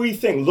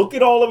 Everything. Look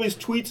at all of his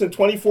tweets in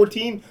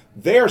 2014.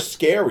 They're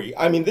scary.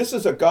 I mean, this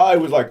is a guy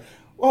who was like,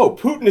 oh,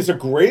 Putin is a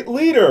great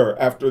leader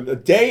the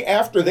day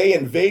after they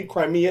invade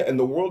Crimea and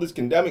the world is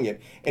condemning it.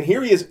 And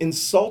here he is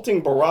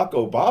insulting Barack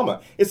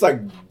Obama. It's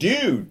like,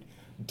 dude,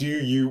 are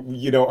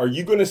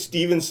you going to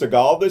Steven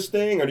Seagal this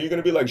thing? Are you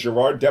going to be like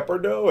Gerard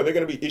Depardieu? Are they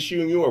going to be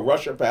issuing you a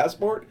Russia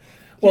passport?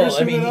 Well,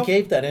 I mean, he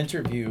gave that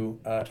interview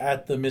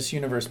at the Miss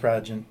Universe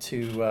pageant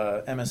to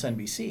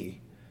MSNBC.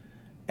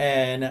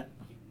 And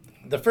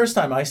the first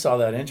time I saw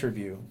that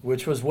interview,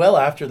 which was well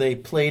after they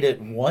played it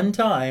one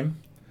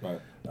time,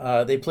 right.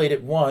 They played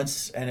it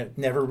once, and it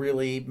never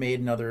really made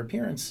another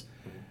appearance.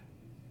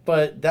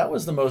 But that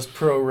was the most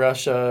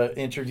pro-Russia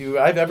interview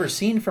I've ever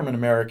seen from an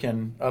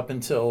American up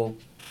until,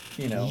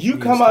 You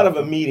come out of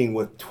a meeting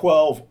with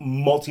 12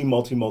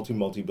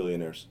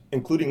 multi-billionaires,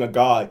 including a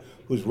guy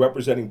who's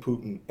representing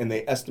Putin, and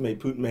they estimate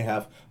Putin may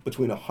have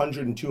between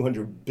 100 and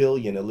 200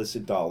 billion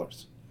illicit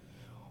dollars.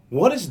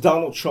 What is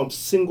Donald Trump's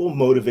single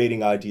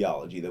motivating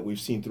ideology that we've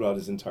seen throughout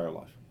his entire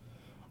life?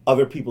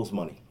 Other people's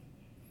money.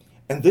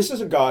 And this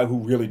is a guy who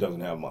really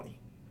doesn't have money,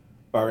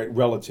 all right,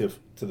 relative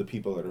to the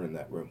people that are in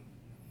that room.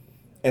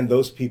 And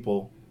those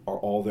people are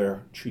all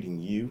there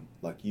treating you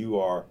like you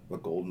are the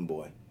golden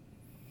boy.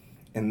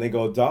 And they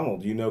go,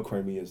 Donald,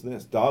 Crimea is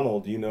this.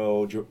 Donald,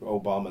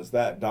 Obama's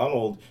that.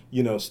 Donald,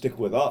 stick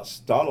with us.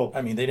 Donald.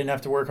 I mean, they didn't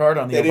have to work hard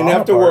on the They Obama didn't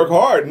have to part. work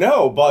hard,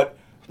 no. But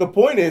the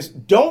point is,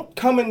 don't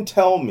come and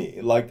tell me,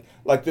 like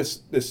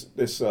this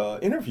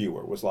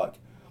interviewer was like,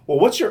 well,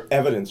 what's your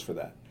evidence for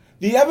that?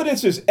 The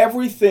evidence is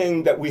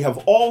everything that we have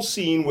all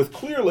seen with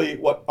clearly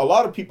what a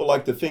lot of people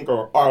like to think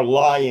are our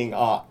lying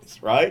eyes,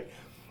 right?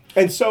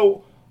 And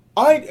so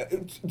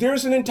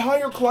there's an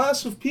entire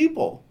class of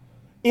people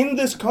in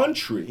this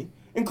country,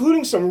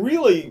 including some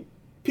really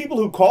people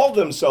who call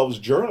themselves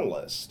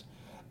journalists,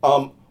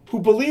 who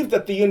believe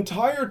that the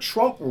entire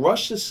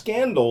Trump-Russia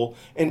scandal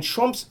and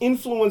Trump's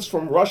influence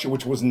from Russia,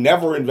 which was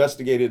never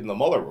investigated in the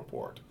Mueller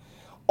report,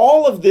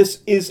 all of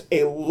this is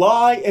a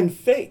lie and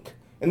fake.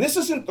 And this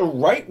isn't the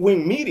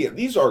right-wing media.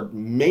 These are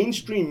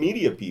mainstream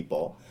media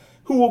people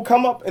who will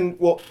come up and,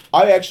 well,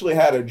 I actually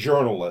had a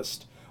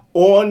journalist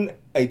on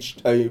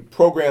a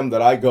program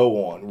that I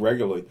go on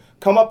regularly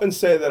come up and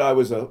say that I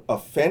was a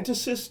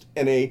fantasist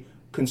and a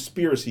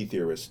conspiracy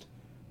theorist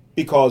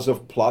because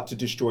of Plot to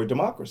Destroy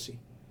Democracy.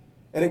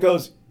 And it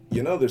goes,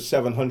 there's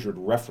 700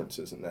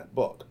 references in that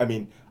book. I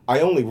mean, I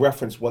only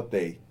reference what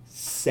they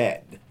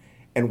said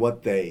and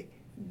what they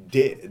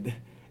did.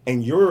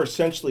 And you're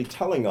essentially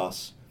telling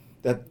us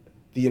that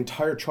the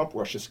entire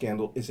Trump-Russia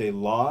scandal is a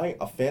lie,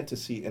 a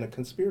fantasy, and a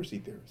conspiracy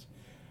theorist.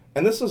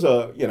 And this is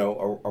a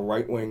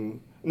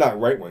right-wing, not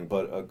right-wing,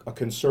 but a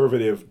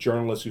conservative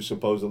journalist who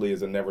supposedly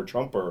is a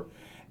never-Trumper.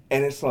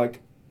 And it's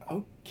like,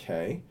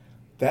 okay,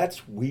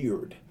 that's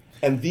weird.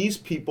 And these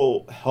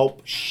people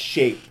help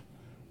shape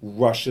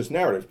Russia's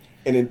narrative.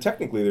 And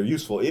technically, they're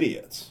useful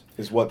idiots,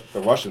 is what the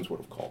Russians would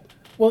have called it.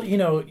 Well,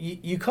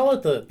 you call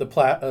it the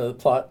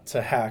plot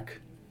to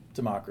hack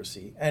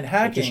democracy. And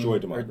hacking... Destroy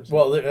democracy.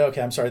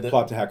 I'm sorry.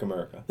 Plot to hack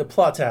America. The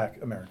plot to hack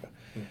America.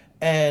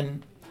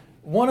 And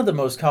one of the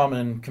most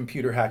common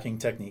computer hacking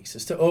techniques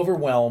is to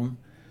overwhelm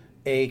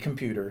a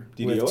computer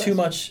with too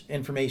much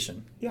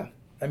information. Yeah.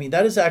 I mean,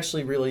 that is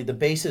actually really the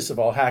basis of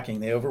all hacking.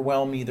 They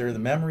overwhelm either the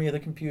memory of the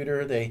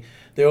computer, they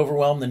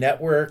overwhelm the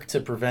network to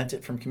prevent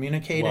it from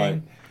communicating.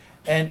 Right.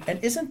 And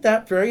isn't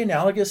that very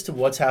analogous to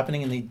what's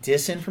happening in the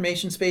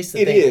disinformation space?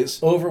 That it they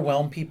is.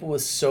 Overwhelm people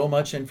with so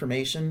much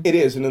information? It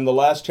is. And in the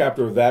last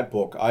chapter of that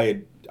book,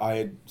 I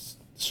had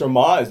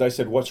surmised, I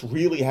said, what's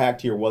really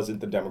hacked here wasn't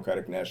the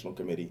Democratic National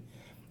Committee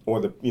or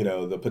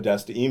the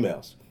Podesta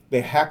emails. They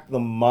hacked the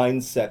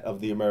mindset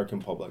of the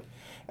American public.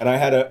 And I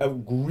had a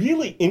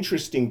really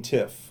interesting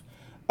tiff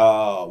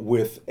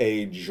with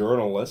a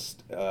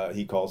journalist,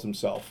 he calls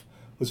himself,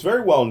 who's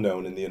very well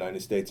known in the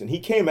United States. And he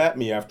came at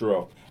me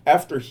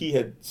after he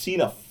had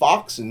seen a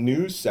Fox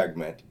News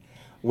segment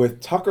with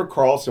Tucker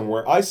Carlson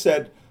where I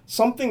said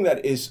something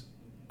that is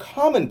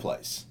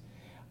commonplace.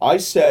 I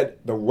said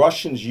the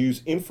Russians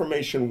use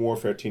information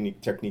warfare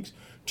techniques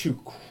to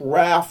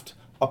craft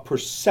a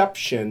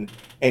perception,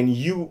 and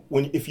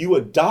if you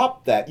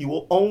adopt that, you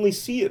will only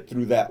see it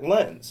through that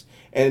lens.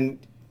 And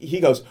he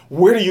goes,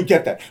 where do you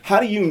get that? How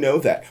do you know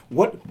that?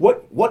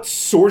 What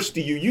source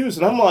do you use?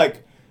 And I'm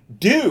like,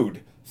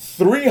 dude,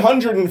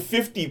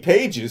 350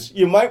 pages.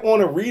 You might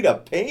want to read a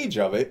page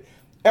of it.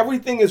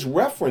 Everything is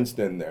referenced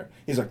in there.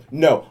 He's like,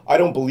 no, I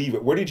don't believe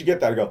it. Where did you get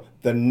that? I go,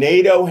 the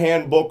NATO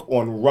handbook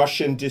on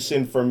Russian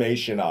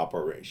disinformation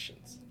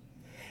operations.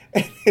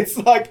 And it's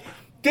like,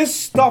 this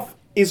stuff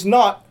is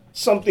not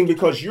something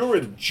because you're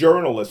a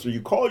journalist or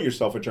you call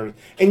yourself a journalist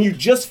and you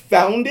just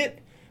found it,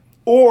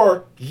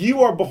 or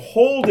you are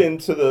beholden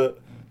to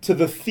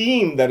the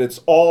theme that it's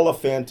all a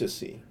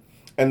fantasy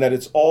and that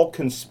it's all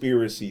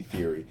conspiracy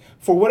theory.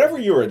 For whatever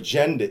your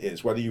agenda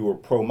is, whether you were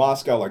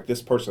pro-Moscow, like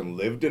this person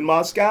lived in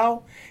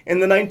Moscow in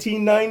the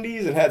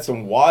 1990s and had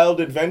some wild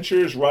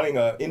adventures running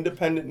an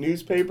independent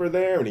newspaper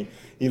there, and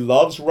he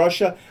loves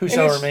Russia. Who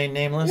shall remain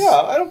nameless?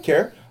 Yeah, I don't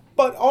care.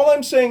 But all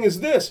I'm saying is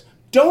this.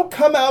 Don't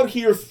come out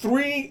here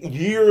 3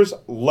 years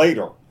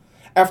later,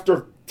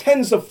 after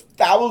tens of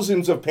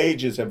thousands of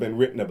pages have been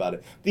written about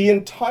it. The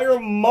entire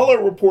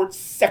Mueller report,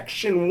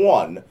 section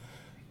 1,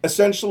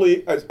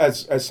 essentially,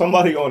 as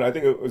somebody on, I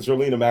think it was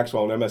Zerlina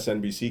Maxwell on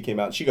MSNBC came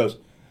out, and she goes,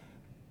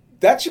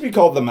 that should be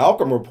called the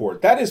Malcolm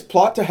Report. That is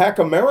plot to hack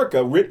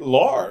America writ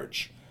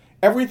large.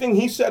 Everything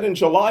he said in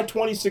July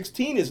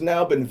 2016 has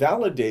now been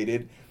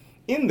validated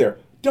in there.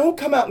 Don't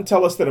come out and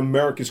tell us that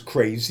America's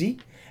crazy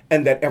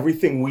and that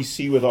everything we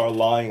see with our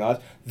lying eyes,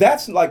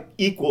 that's like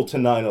equal to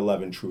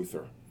 9/11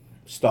 truther.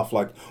 Stuff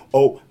like,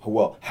 oh,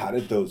 well, how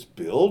did those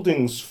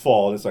buildings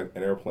fall? And it's like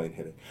an airplane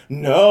hitting.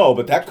 No,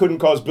 but that couldn't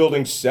cause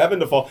building 7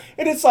 to fall.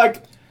 And it's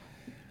like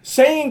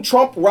saying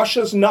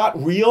Russia's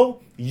not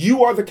real,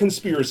 you are the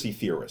conspiracy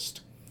theorist.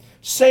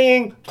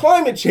 Saying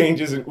climate change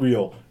isn't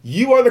real,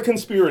 you are the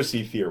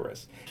conspiracy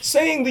theorist.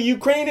 Saying the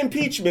Ukraine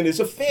impeachment is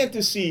a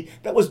fantasy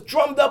that was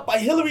drummed up by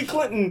Hillary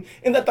Clinton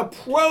and that the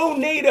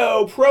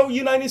pro-NATO,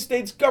 pro-United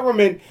States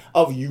government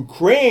of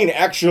Ukraine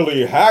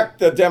actually hacked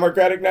the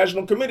Democratic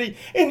National Committee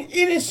and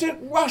innocent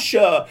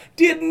Russia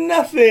did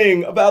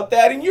nothing about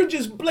that and you're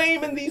just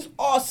blaming these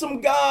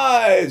awesome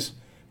guys.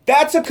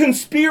 That's a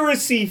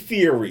conspiracy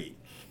theory,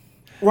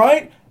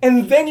 right?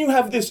 And then you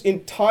have this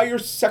entire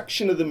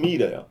section of the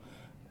media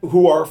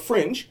who are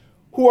fringe,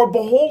 who are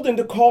beholden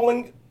to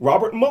calling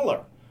Robert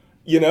Mueller.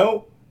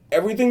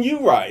 Everything you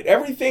write,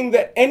 everything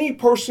that any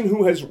person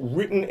who has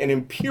written an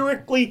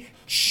empirically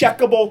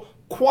checkable,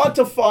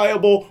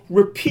 quantifiable,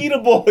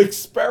 repeatable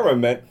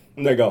experiment,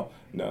 And they go,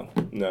 no,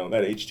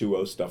 that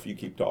H2O stuff you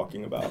keep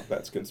talking about,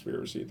 that's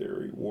conspiracy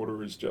theory.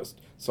 Water is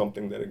just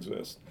something that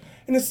exists.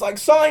 And it's like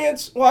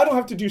science. Well, I don't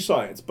have to do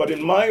science. But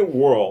in my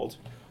world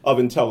of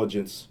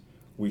intelligence,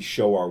 we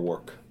show our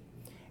work.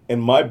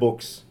 And my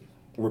books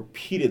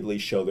repeatedly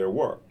show their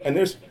work. And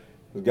there's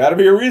got to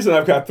be a reason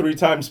I've got 3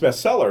 times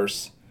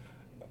bestsellers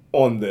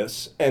on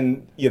this.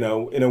 And, in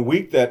a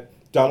week that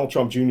Donald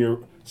Trump Jr.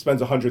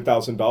 spends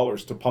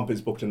 $100,000 to pump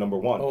his book to number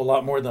 1. Oh, a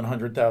lot more than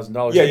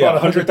 $100,000. Yeah,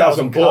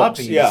 100,000 books.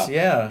 Copies.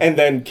 Yeah. And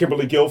then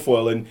Kimberly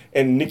Guilfoyle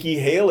and Nikki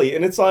Haley.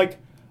 And it's like,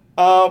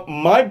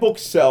 my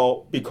books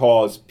sell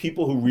because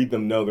people who read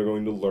them know they're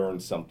going to learn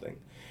something.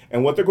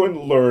 And what they're going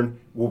to learn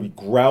will be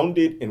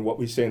grounded in what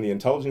we say in the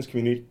intelligence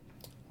community,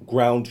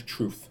 ground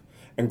truth.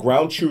 And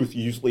ground truth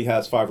usually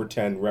has 5 or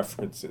 10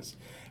 references.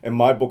 And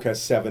my book has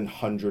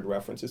 700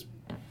 references.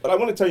 But I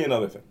want to tell you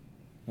another thing.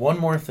 One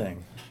more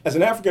thing. As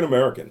an African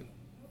American,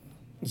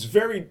 it's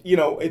very,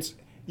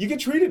 you get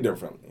treated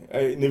differently.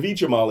 Naveed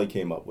Jamali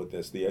came up with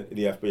this, the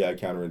FBI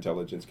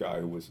counterintelligence guy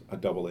who was a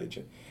double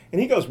agent.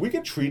 And he goes, we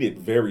get treated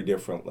very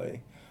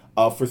differently.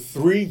 For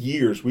 3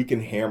 years, we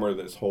can hammer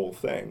this whole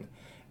thing.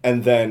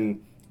 And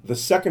then the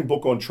second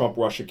book on Trump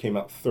Russia came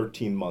out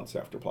 13 months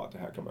after Plot to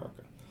Hack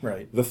America.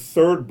 Right. The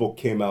third book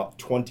came out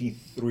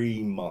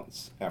 23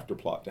 months after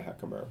Plot to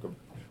Hack America,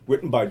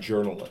 written by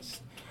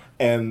journalists.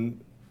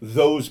 And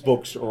those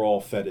books are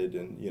all feted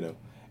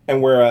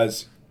and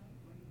whereas,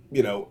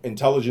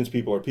 intelligence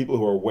people are people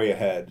who are way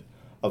ahead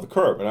of the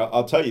curve. And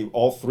I'll tell you,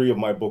 all 3 of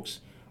my books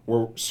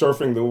were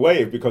surfing the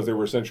wave because they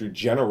were essentially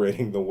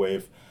generating the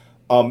wave.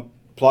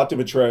 Plot to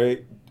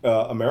Betray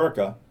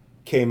America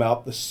came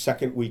out the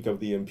second week of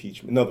the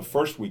impeachment. No, the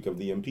first week of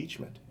the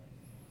impeachment.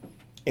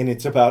 And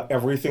it's about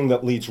everything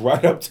that leads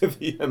right up to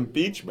the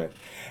impeachment.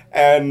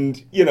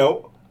 And,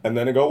 and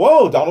then I go,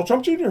 whoa, Donald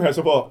Trump Jr. has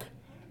a book.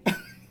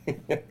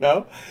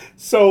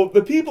 So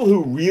the people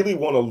who really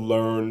want to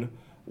learn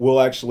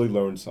will actually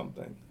learn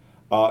something.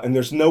 And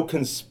there's no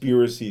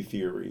conspiracy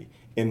theory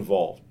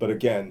involved. But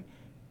again,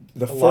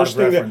 the first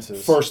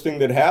thing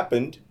that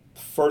happened,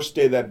 first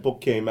day that book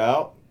came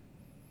out,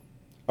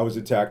 I was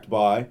attacked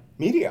by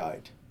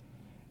Mediaite.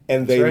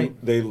 And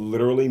they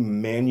literally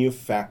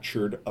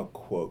manufactured a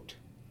quote.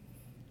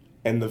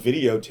 And the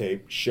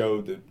videotape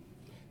showed that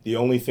the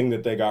only thing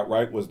that they got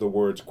right was the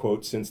words,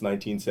 quote, since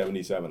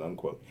 1977,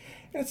 unquote.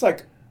 And it's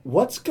like,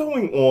 what's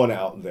going on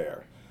out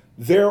there?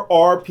 There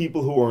are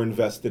people who are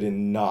invested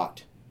in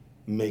not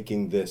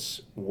making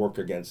this work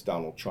against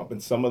Donald Trump.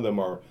 And some of them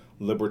are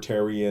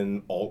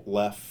libertarian,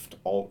 alt-left,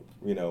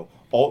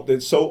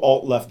 so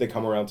alt-left they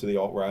come around to the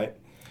alt-right.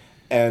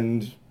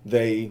 And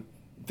they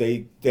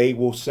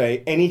will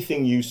say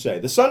anything you say.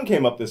 The sun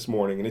came up this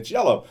morning and it's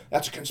yellow.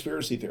 That's a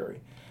conspiracy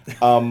theory.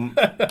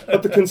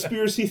 But the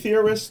conspiracy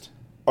theorists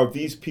are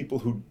these people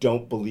who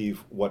don't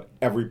believe what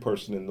every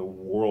person in the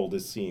world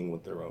is seeing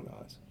with their own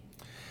eyes.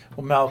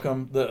 Well,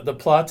 Malcolm, the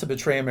plot to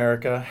betray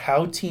America,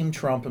 how Team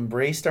Trump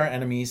embraced our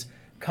enemies,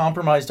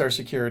 compromised our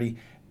security,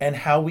 and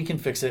how we can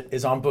fix it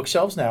is on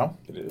bookshelves now.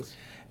 It is.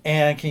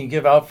 And can you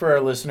give out for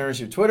our listeners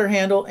your Twitter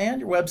handle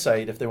and your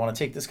website if they want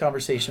to take this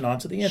conversation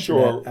onto the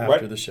internet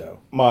after the show?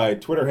 My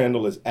Twitter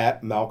handle is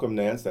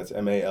 @MalcolmNance. That's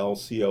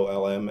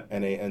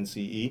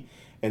MalcolmNance.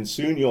 And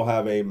soon you'll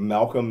have a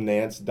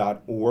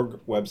malcolmnance.org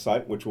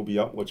website, which will be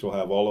up, which will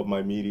have all of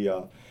my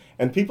media.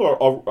 And people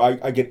are,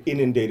 I get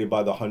inundated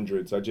by the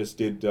hundreds. I just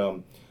did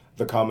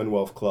the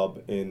Commonwealth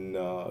Club in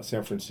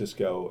San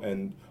Francisco.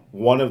 And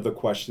one of the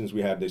questions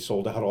we had, they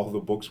sold out all the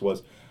books,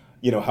 was,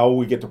 how will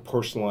we get to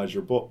personalize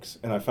your books?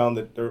 And I found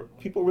that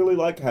people really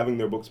like having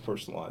their books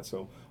personalized.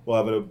 So we'll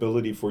have an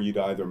ability for you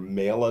to either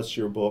mail us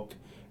your book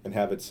and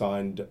have it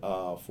signed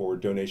for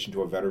donation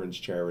to a veterans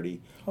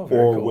charity, or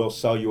cool. We'll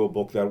sell you a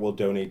book that will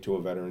donate to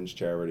a veterans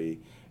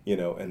charity,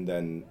 and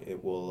then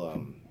it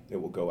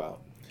will go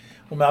out.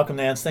 Well, Malcolm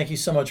Nance, thank you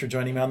so much for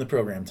joining me on the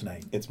program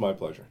tonight. It's my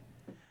pleasure.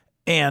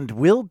 And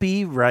we'll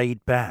be right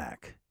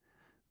back.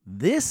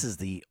 This is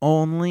the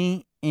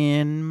Only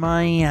in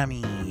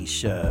Miami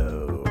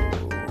show.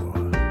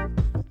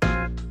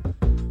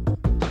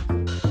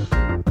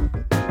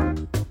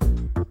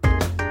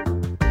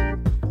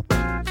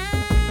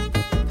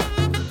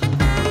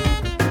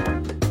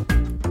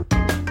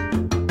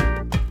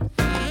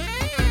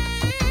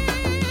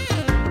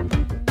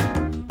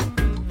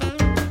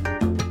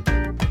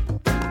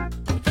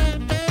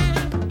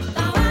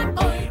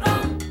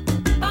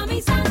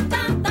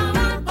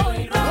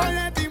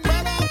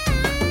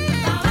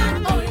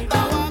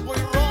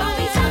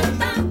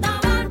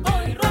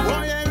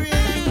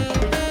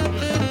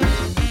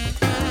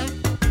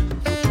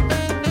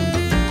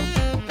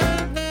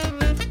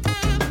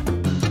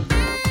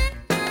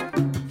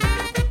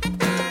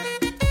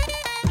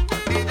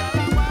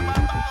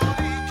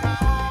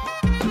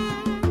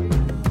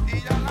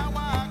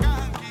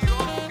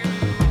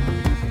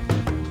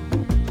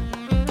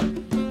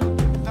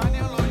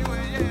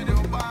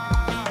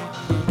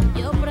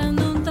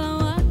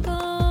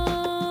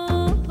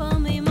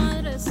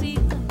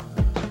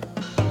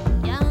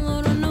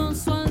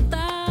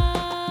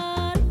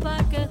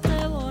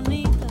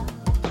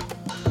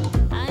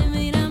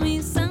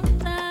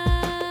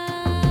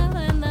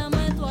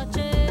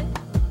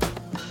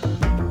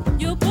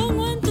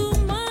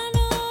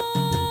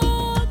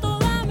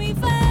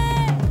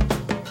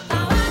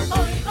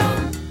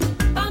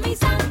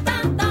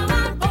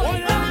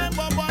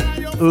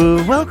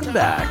 Welcome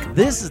back.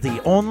 This is the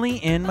Only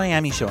in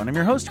Miami show, and I'm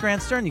your host,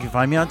 Grant Stern. You can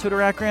find me on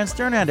Twitter at Grant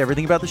Stern and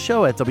everything about the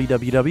show at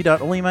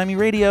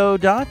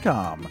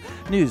www.onlymiamiradio.com.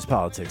 News,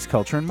 politics,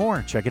 culture, and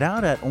more. Check it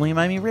out at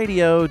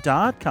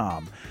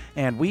onlymiamiradio.com.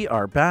 And we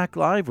are back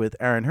live with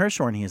Aaron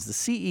Hirschhorn. He is the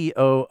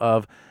CEO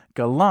of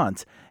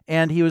Gallant,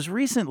 and he was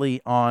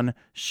recently on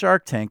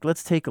Shark Tank.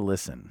 Let's take a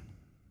listen.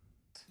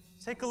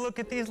 Take a look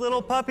at these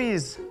little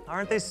puppies.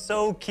 Aren't they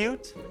so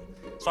cute?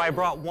 So I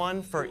brought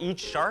one for each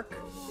shark.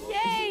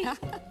 Yay!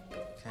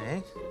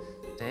 Okay.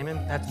 Damon,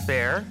 that's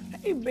Bear.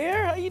 Hey,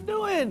 Bear, how you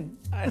doing?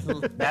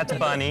 That's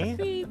Bunny.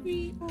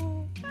 Baby.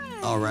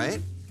 All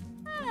right.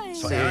 Hi.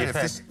 So, See, Aaron,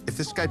 if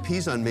this guy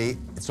pees on me,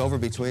 it's over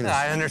between us.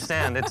 I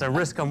understand. It's a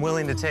risk I'm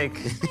willing to take.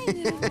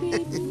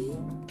 Baby.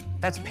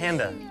 That's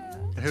Panda.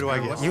 And who do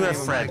I get? You have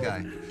Fred.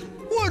 Guy?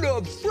 What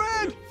up,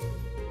 Fred?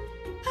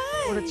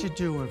 Hi. What are you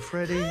doing,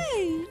 Freddie?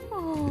 Hey.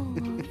 Oh,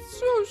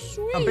 so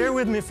sweet. Now, bear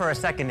with me for a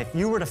second. If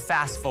you were to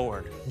fast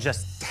forward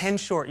just 10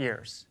 short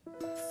years,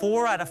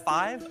 4 out of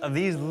 5 of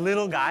these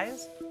little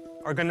guys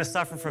are going to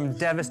suffer from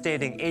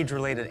devastating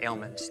age-related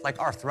ailments like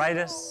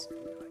arthritis,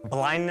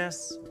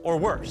 blindness, or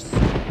worse.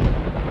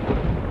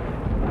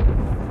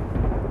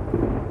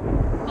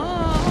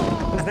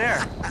 Oh.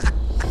 There.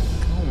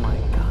 Oh my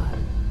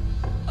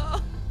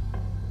God.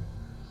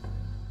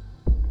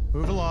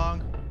 Move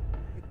along.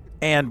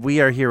 And we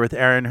are here with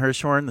Aaron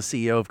Hirschhorn, the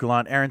CEO of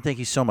Gallant. Aaron, thank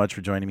you so much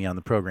for joining me on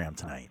the program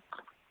tonight.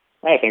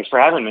 Hey, thanks for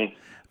having me.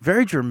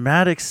 Very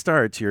dramatic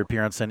start to your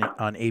appearance on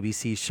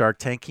ABC's Shark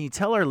Tank. Can you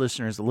tell our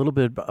listeners a little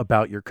bit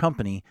about your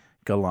company,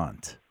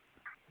 Gallant?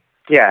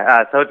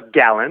 Yeah, so it's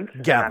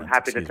Gallant. Gallant, I'm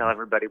happy to excuse tell me.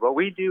 everybody. What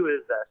we do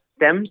is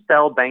stem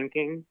cell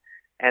banking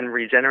and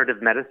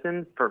regenerative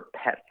medicine for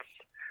pets.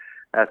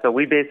 So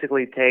we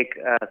basically take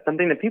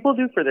something that people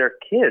do for their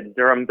kids.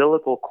 Their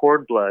umbilical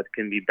cord blood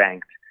can be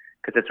banked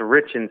because it's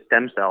rich in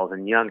stem cells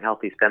and young,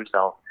 healthy stem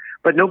cells.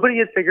 But nobody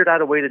had figured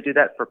out a way to do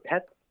that for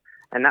pets,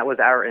 and that was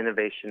our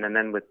innovation. And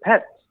then with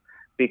pets,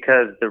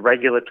 because the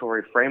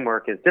regulatory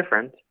framework is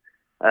different,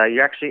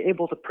 you're actually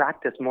able to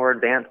practice more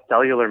advanced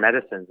cellular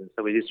medicines. And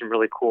so we do some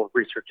really cool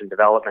research and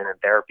development and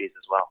therapies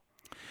as well.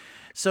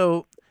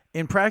 So,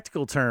 in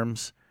practical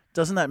terms,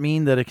 doesn't that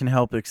mean that it can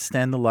help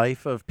extend the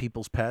life of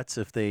people's pets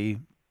if they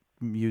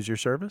use your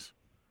service?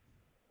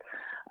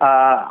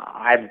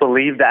 I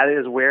believe that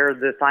is where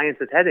the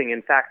science is heading.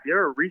 In fact, there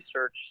are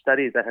research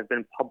studies that have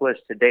been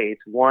published to date.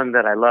 One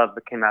that I love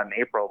that came out in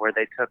April, where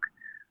they took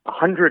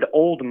 100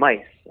 old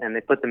mice and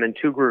they put them in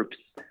 2 groups.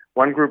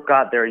 One group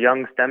got their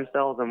young stem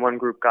cells and one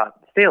group got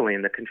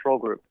saline, the control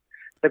group.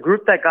 The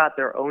group that got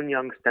their own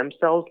young stem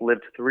cells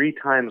lived 3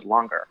 times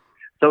longer.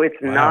 So it's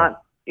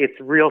it's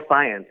real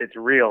science. It's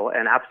real.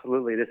 And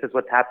absolutely, this is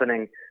what's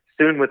happening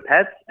soon with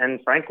pets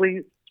and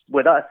frankly,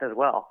 with us as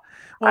well.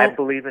 I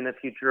believe in a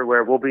future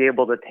where we'll be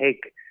able to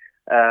take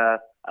a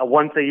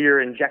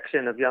once-a-year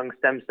injection of young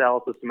stem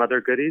cells with some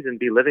other goodies and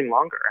be living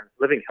longer and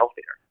living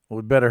healthier. Well,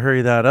 we better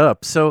hurry that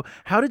up. So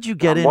how did you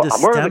get into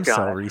I'm stem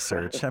cell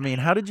research? I mean,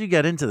 how did you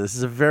get into this? This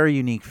is a very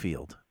unique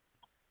field.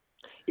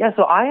 Yeah,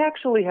 so I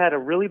actually had a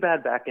really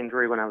bad back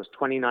injury when I was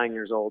 29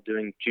 years old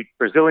doing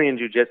Brazilian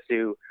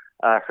Jiu-Jitsu,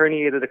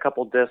 herniated a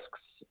couple discs,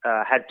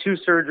 had 2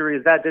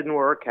 surgeries. That didn't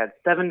work, had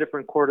 7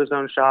 different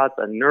cortisone shots,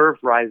 a nerve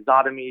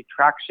rhizotomy,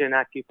 traction,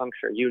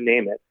 acupuncture, you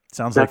name it.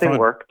 Sounds like Nothing fun.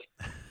 worked.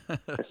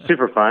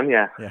 Super fun,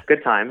 yeah, Yeah.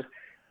 good times.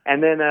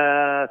 And then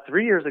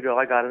 3 years ago,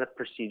 I got in a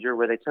procedure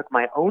where they took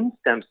my own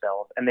stem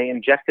cells and they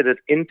injected it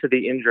into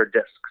the injured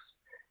discs.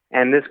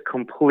 And this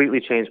completely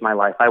changed my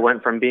life. I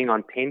went from being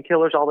on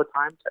painkillers all the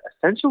time to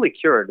essentially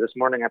cured. This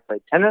morning I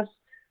played tennis,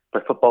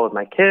 played football with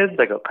my kids.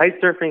 I go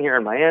kite surfing here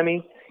in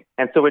Miami.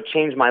 And so it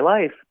changed my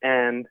life.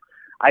 And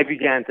I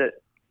began to,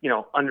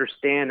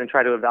 understand and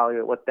try to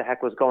evaluate what the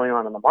heck was going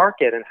on in the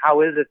market and how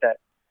is it that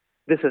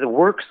this has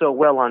worked so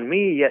well on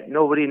me, yet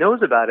nobody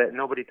knows about it and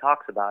nobody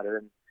talks about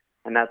it.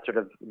 And that's sort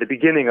of the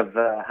beginning of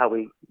how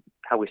we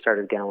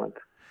started Gallant.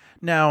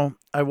 Now,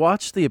 I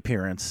watched the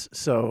appearance,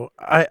 so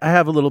I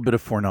have a little bit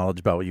of foreknowledge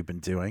about what you've been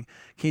doing.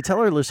 Can you tell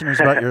our listeners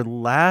about your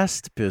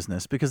last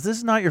business? Because this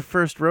is not your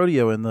first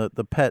rodeo in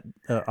the pet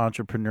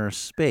entrepreneur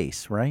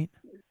space, right?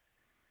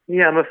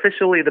 Yeah, I'm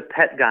officially the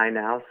pet guy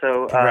now.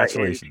 So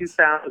Congratulations. In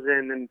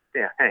 2000,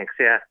 thanks.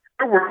 Yeah,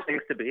 there are worse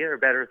things to be, there are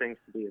better things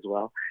to be as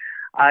well.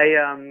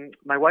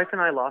 My wife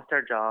and I lost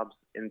our jobs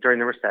during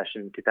the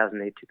recession,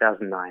 2008,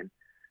 2009.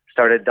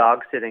 Started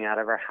dog sitting out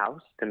of our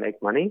house to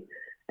make money,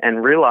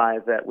 and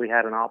realized that we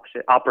had an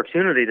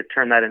opportunity to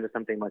turn that into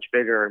something much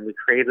bigger. And we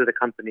created a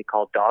company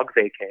called Dog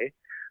Vacay,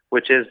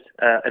 which is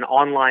an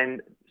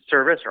online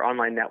service or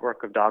online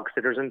network of dog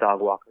sitters and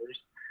dog walkers.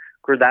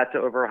 Grew that to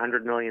over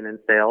 100 million in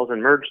sales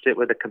and merged it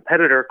with a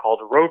competitor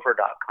called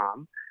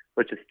Rover.com,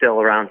 which is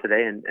still around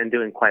today and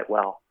doing quite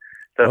well.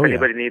 So if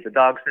anybody needs a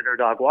dog sitter or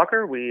dog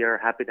walker, we are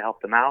happy to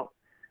help them out.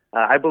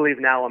 I believe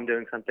now I'm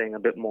doing something a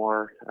bit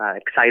more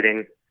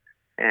exciting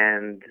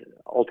and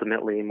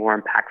ultimately more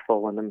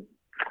impactful, and I'm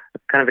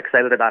kind of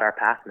excited about our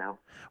path now.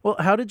 Well,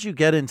 how did you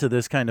get into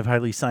this kind of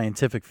highly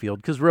scientific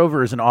field? Because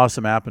Rover is an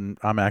awesome app, and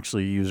I'm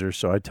actually a user,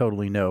 so I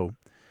totally know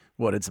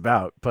what it's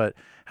about. But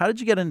how did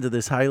you get into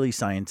this highly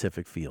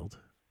scientific field?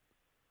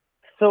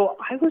 So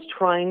I was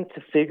trying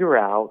to figure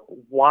out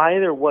why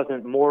there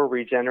wasn't more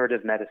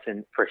regenerative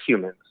medicine for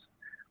humans.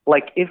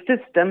 Like, if this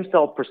stem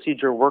cell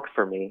procedure worked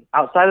for me,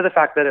 outside of the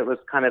fact that it was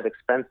kind of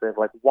expensive,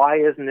 like, why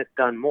isn't it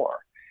done more?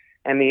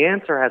 And the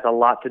answer has a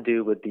lot to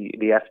do with the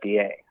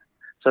FDA.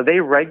 So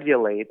they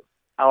regulate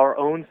our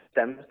own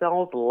stem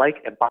cells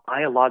like a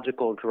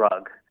biological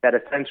drug that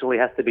essentially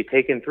has to be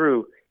taken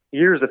through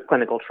years of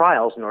clinical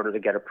trials in order to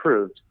get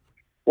approved.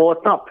 Well,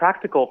 it's not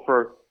practical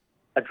for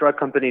a drug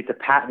company to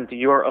patent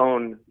your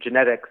own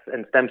genetics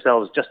and stem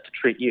cells just to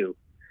treat you.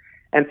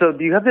 And so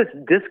you have this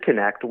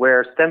disconnect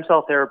where stem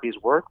cell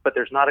therapies work, but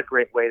there's not a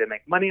great way to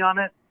make money on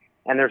it,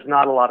 and there's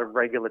not a lot of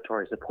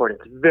regulatory support.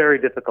 It's very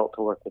difficult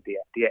to work with the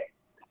FDA.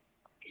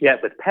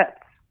 Yet with pets,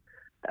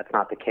 that's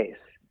not the case.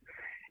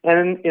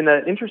 And in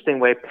an interesting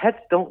way, pets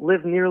don't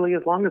live nearly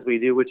as long as we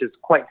do, which is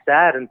quite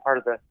sad and part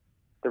of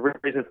the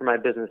reason for my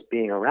business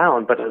being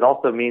around. But it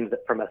also means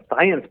that from a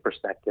science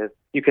perspective,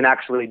 you can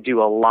actually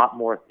do a lot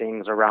more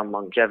things around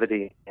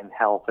longevity and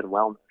health and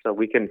wellness. So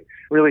we can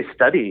really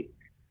study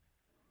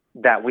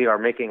that we are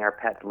making our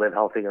pets live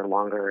healthier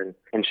longer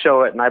and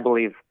show it. And I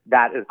believe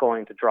that is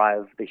going to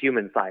drive the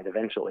human side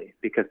eventually,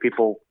 because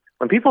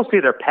when people see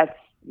their pets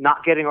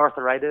not getting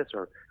arthritis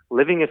or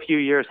living a few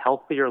years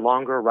healthier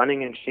longer,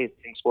 running and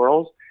chasing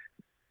squirrels,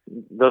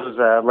 those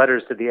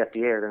letters to the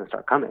FDA are going to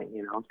start coming.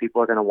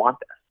 People are going to want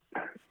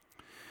this.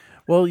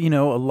 Well,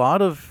 a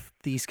lot of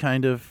these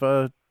kind of,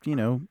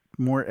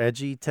 more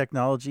edgy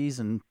technologies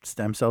and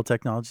stem cell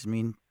technologies,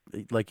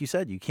 like you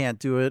said, you can't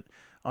do it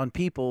on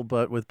people,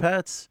 but with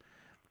pets,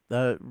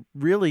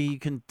 really you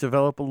can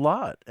develop a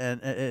lot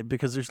and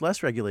because there's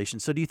less regulation.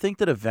 So do you think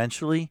that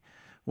eventually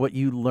what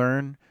you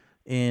learn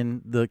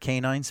in the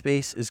canine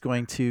space is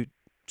going to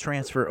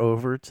transfer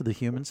over to the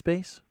human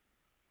space?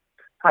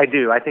 I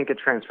do. I think it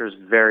transfers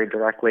very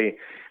directly.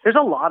 There's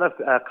a lot of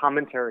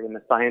commentary in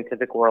the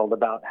scientific world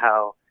about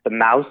how the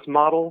mouse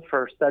model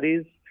for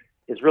studies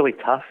is really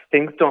tough.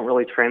 Things don't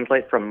really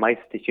translate from mice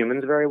to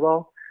humans very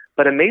well.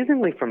 But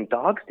amazingly, from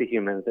dogs to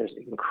humans, there's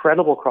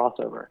incredible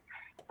crossover.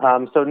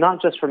 So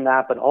not just from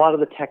that, but a lot of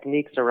the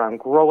techniques around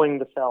growing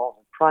the cells,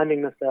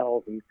 priming the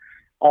cells, and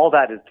all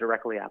that is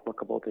directly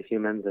applicable to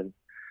humans. And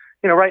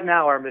right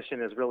now our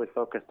mission is really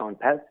focused on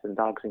pets and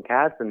dogs and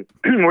cats, and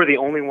we're the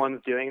only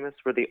ones doing this.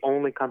 We're the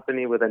only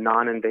company with a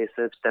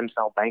non-invasive stem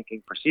cell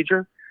banking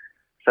procedure.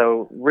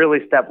 So really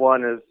step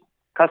one is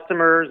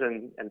customers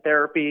and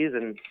therapies,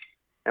 and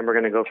we're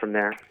going to go from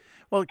there.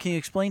 Well, can you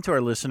explain to our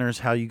listeners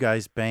how you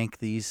guys bank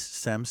these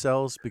stem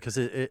cells? Because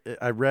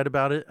I read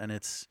about it, and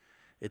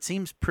it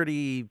seems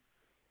pretty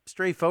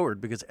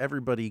straightforward because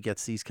everybody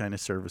gets these kind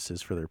of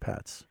services for their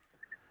pets.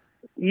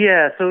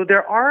 Yeah, so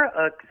there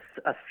are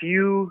a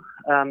few,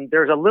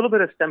 there's a little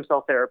bit of stem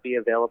cell therapy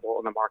available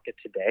in the market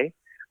today,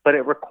 but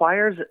it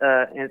requires,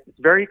 it's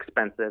very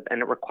expensive,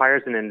 and it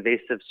requires an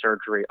invasive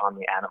surgery on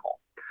the animal.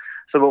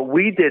 So what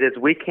we did is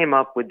we came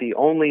up with the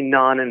only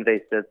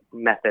non-invasive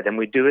method, and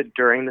we do it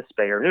during the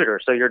spay or neuter.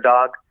 So your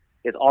dog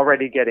is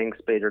already getting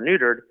spayed or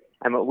neutered,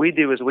 and what we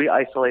do is we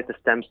isolate the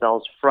stem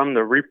cells from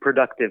the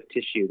reproductive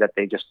tissue that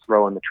they just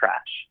throw in the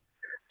trash.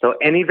 So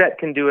any vet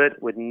can do it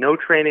with no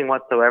training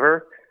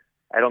whatsoever.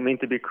 I don't mean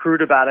to be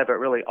crude about it, but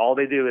really all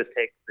they do is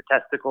take the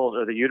testicles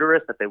or the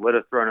uterus that they would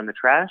have thrown in the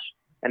trash,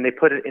 and they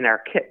put it in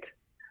our kit.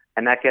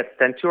 And that gets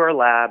sent to our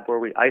lab where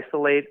we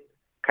isolate,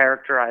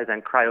 characterize,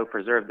 and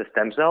cryopreserve the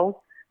stem cells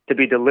to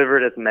be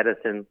delivered as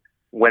medicine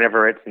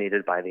whenever it's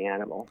needed by the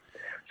animal.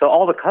 So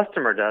all the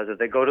customer does is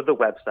they go to the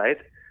website,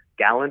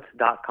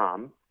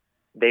 gallant.com,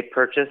 they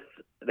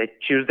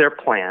choose their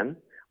plan.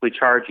 We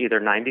charge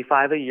either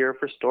 $95 a year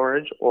for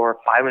storage or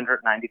 $595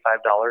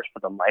 for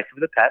the life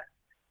of the pet.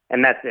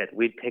 And that's it.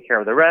 We take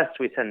care of the rest.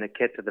 We send the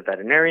kit to the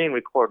veterinarian.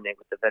 We coordinate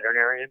with the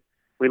veterinarian.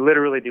 We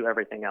literally do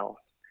everything else.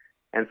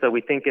 And so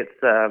we think it's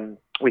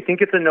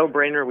a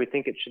no-brainer. We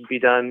think it should be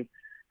done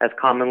as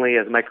commonly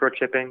as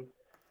microchipping,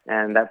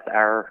 and that's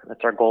our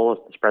goal, is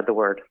to spread the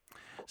word.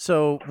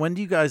 So when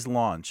do you guys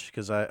launch?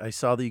 Because I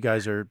saw that you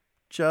guys are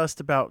just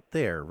about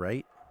there,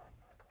 right?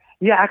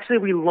 Yeah, actually,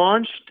 we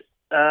launched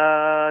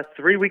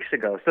 3 weeks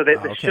ago. So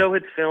the show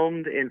had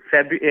filmed in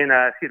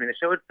the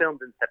show had filmed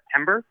in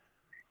September.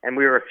 And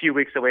we were a few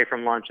weeks away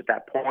from launch at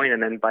that point,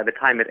 and then by the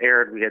time it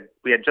aired,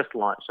 we had just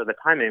launched. So the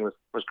timing was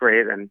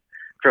great and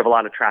drove a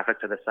lot of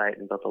traffic to the site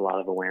and built a lot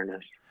of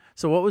awareness.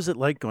 So what was it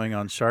like going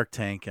on Shark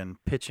Tank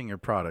and pitching your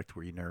product?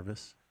 Were you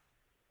nervous?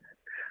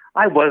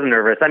 I was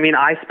nervous.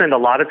 I spend a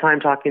lot of time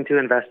talking to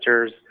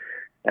investors.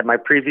 At my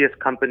previous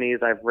companies,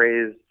 I've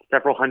raised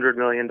several $100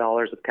 million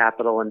of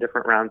capital in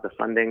different rounds of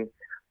funding.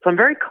 So I'm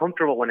very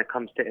comfortable when it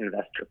comes to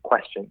investor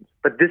questions.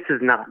 But this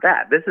is not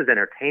that. This is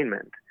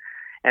entertainment.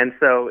 And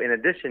so in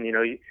addition,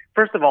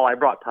 first of all, I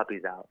brought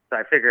puppies out. So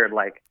I figured,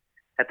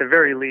 at the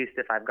very least,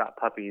 if I've got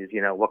puppies,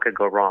 what could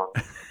go wrong?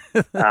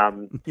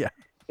 Yeah.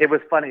 It was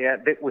funny.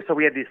 So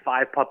we had these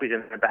 5 puppies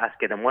in a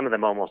basket, and one of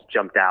them almost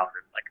jumped out.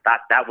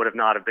 That would have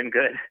not have been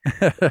good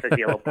to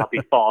see a little puppy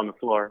fall on the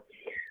floor.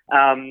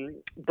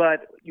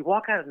 But you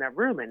walk out of that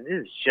room and it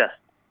is just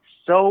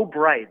so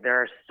bright.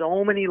 There are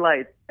so many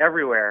lights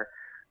everywhere,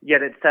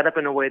 yet it's set up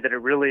in a way that it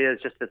really is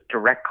just this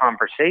direct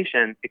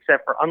conversation,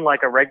 except for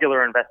unlike a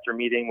regular investor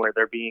meeting where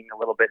they're being a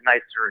little bit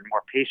nicer and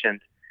more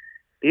patient,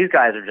 these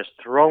guys are just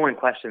throwing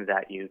questions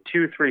at you,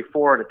 2, 3,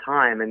 4 at a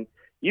time. And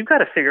you've got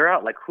to figure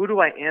out, like, who do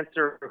I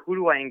answer? Who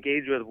do I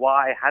engage with?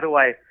 Why? How do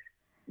I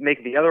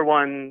make the other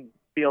one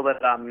feel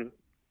that I'm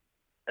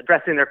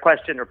addressing their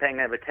question or paying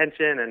them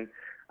attention? And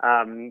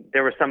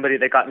there was somebody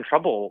that got in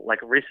trouble, like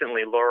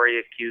recently. Lori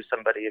accused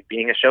somebody of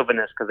being a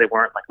chauvinist because they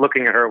weren't like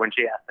looking at her when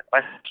she asked the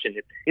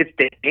question. It's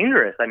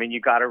dangerous. I mean,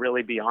 you got to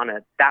really be on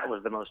it. That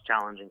was the most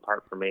challenging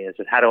part for me, is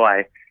just how do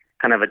I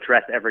kind of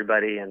address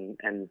everybody and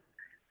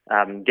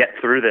get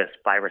through this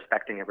by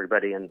respecting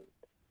everybody and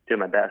do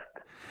my best.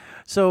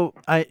 So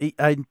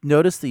I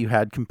noticed that you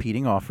had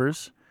competing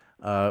offers,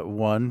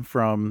 one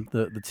from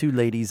the two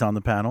ladies on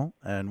the panel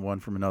and one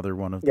from another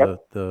one of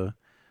the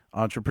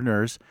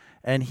entrepreneurs.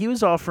 And he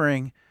was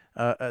offering,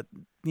 the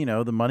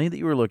money that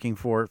you were looking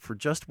for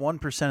just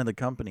 1% of the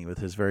company with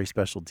his very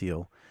special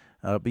deal.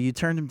 But you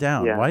turned him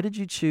down. Yeah. Why did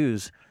you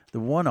choose the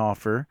one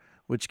offer,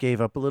 which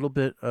gave up a little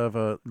bit of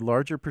a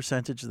larger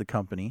percentage of the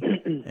company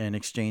in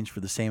exchange for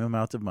the same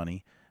amount of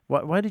money?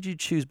 Why did you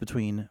choose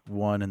between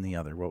one and the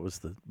other? What was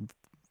the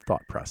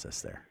thought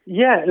process there?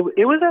 Yeah,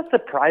 it was a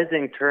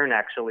surprising turn,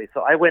 actually.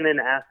 So I went in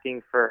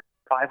asking for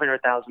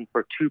 $500,000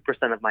 for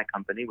 2% of my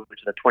company,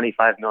 which is a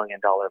 $25 million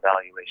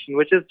valuation,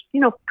 which is,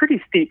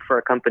 pretty steep for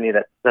a company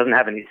that doesn't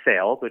have any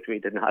sales, which we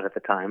did not at the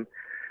time.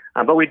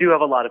 But we do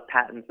have a lot of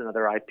patents and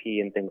other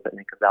IP and things that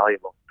make it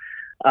valuable.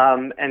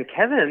 And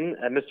Kevin,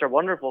 Mr.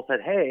 Wonderful,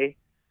 said, "Hey,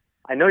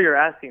 I know you're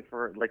asking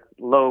for like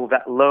low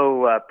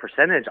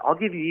percentage. I'll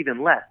give you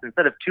even less.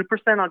 Instead of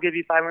 2%, I'll give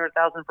you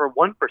 $500,000 for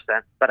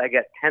 1%, but I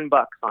get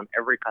 $10 on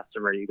every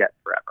customer you get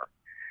forever."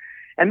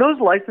 And those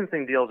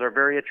licensing deals are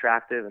very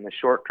attractive in the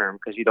short term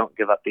because you don't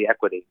give up the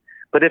equity.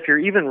 But if you're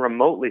even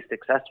remotely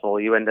successful,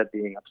 you end up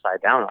being upside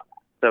down on that.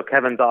 So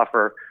Kevin's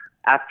offer,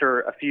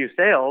 after a few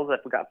sales, if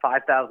we got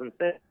 5,000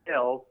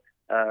 sales,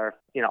 all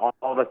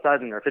of a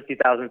sudden, or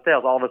 50,000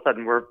 sales, all of a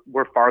sudden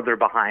we're farther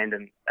behind,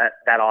 and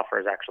that offer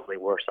is actually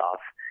worse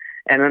off.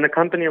 And in a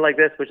company like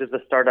this, which is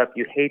a startup,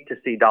 you hate to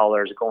see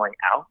dollars going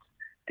out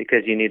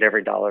because you need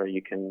every dollar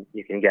you can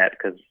get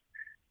because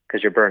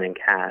you're burning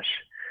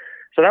cash.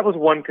 So that was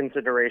one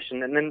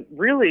consideration. And then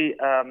really,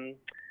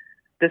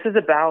 this is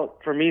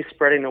about, for me,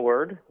 spreading the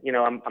word.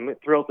 I'm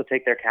thrilled to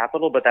take their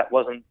capital, but that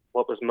wasn't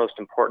what was most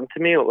important to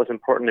me. What was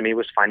important to me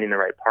was finding the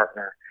right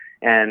partner.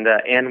 And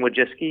Ann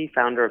Wojcicki,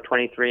 founder of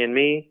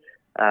 23andMe,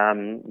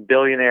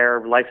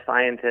 billionaire life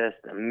scientist,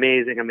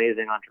 amazing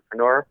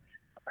entrepreneur.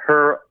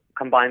 Her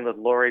combined with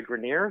Lori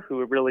Grenier,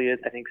 who really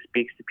is, I think,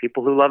 speaks to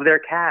people who love their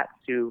cats,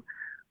 who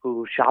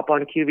shop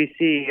on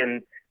QVC,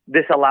 and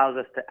this allows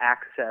us to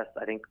access,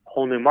 I think,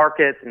 whole new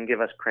markets and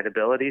give us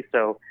credibility.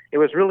 So it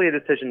was really a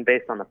decision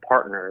based on the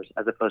partners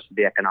as opposed to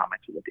the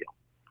economics of the deal.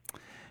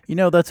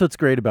 That's what's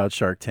great about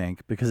Shark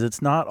Tank, because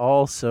it's not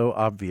all so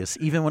obvious,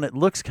 even when it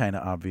looks kind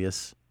of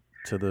obvious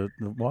to the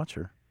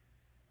watcher.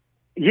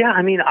 Yeah,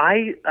 I mean,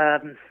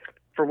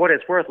 for what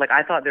it's worth,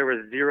 I thought there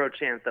was zero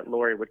chance that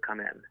Lori would come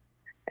in.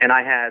 And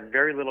I had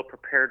very little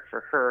prepared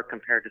for her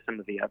compared to some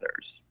of the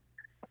others.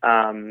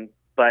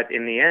 But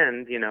in the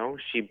end,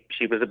 she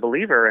was a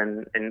believer,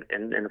 and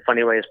in a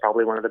funny way is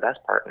probably one of the best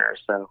partners.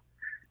 So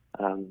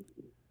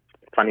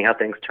funny how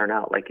things turn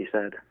out, like you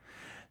said.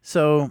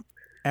 So,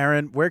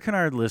 Aaron, where can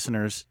our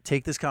listeners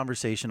take this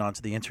conversation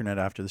onto the internet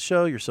after the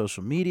show, your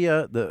social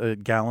media, the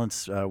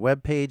Gallant's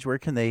webpage? Where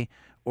can they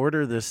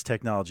order this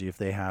technology if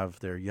they have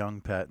their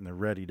young pet and they're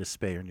ready to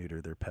spay or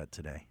neuter their pet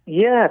today?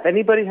 Yeah, if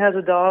anybody has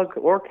a dog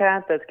or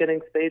cat that's getting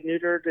spayed,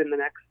 neutered in the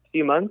next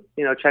few months,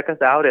 check us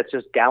out. It's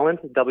just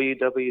Gallant,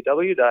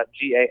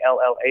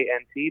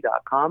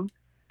 www.gallant.com.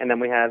 And then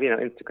we have,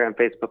 Instagram,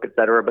 Facebook,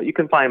 etc. But you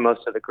can find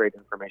most of the great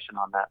information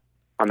on that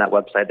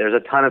website. There's a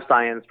ton of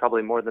science,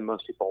 probably more than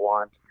most people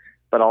want.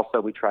 But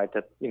also we try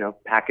to,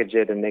 package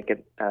it and make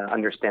it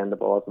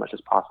understandable as much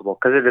as possible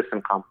because it is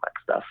some complex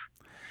stuff.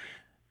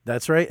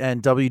 That's right.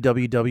 And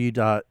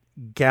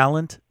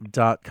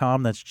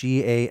www.gallant.com. That's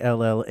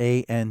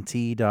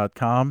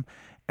GALLANT.com.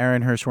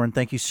 Aaron Hirschhorn,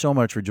 thank you so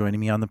much for joining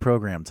me on the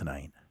program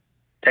tonight.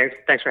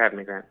 Thanks for having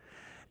me, Grant.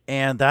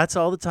 And that's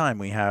all the time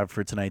we have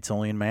for tonight's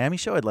Only in Miami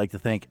show. I'd like to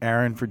thank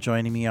Aaron for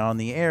joining me on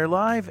the air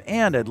live,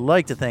 and I'd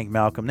like to thank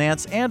Malcolm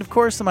Nance and, of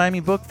course, the Miami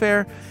Book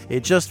Fair.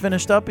 It just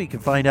finished up. You can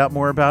find out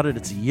more about it.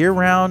 It's a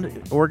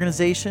year-round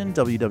organization,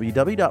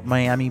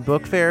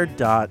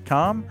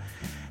 www.miamibookfair.com.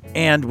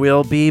 And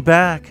we'll be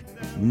back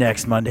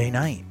next Monday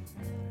night.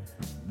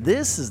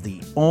 This is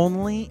the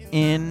Only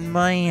in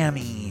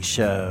Miami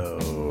show.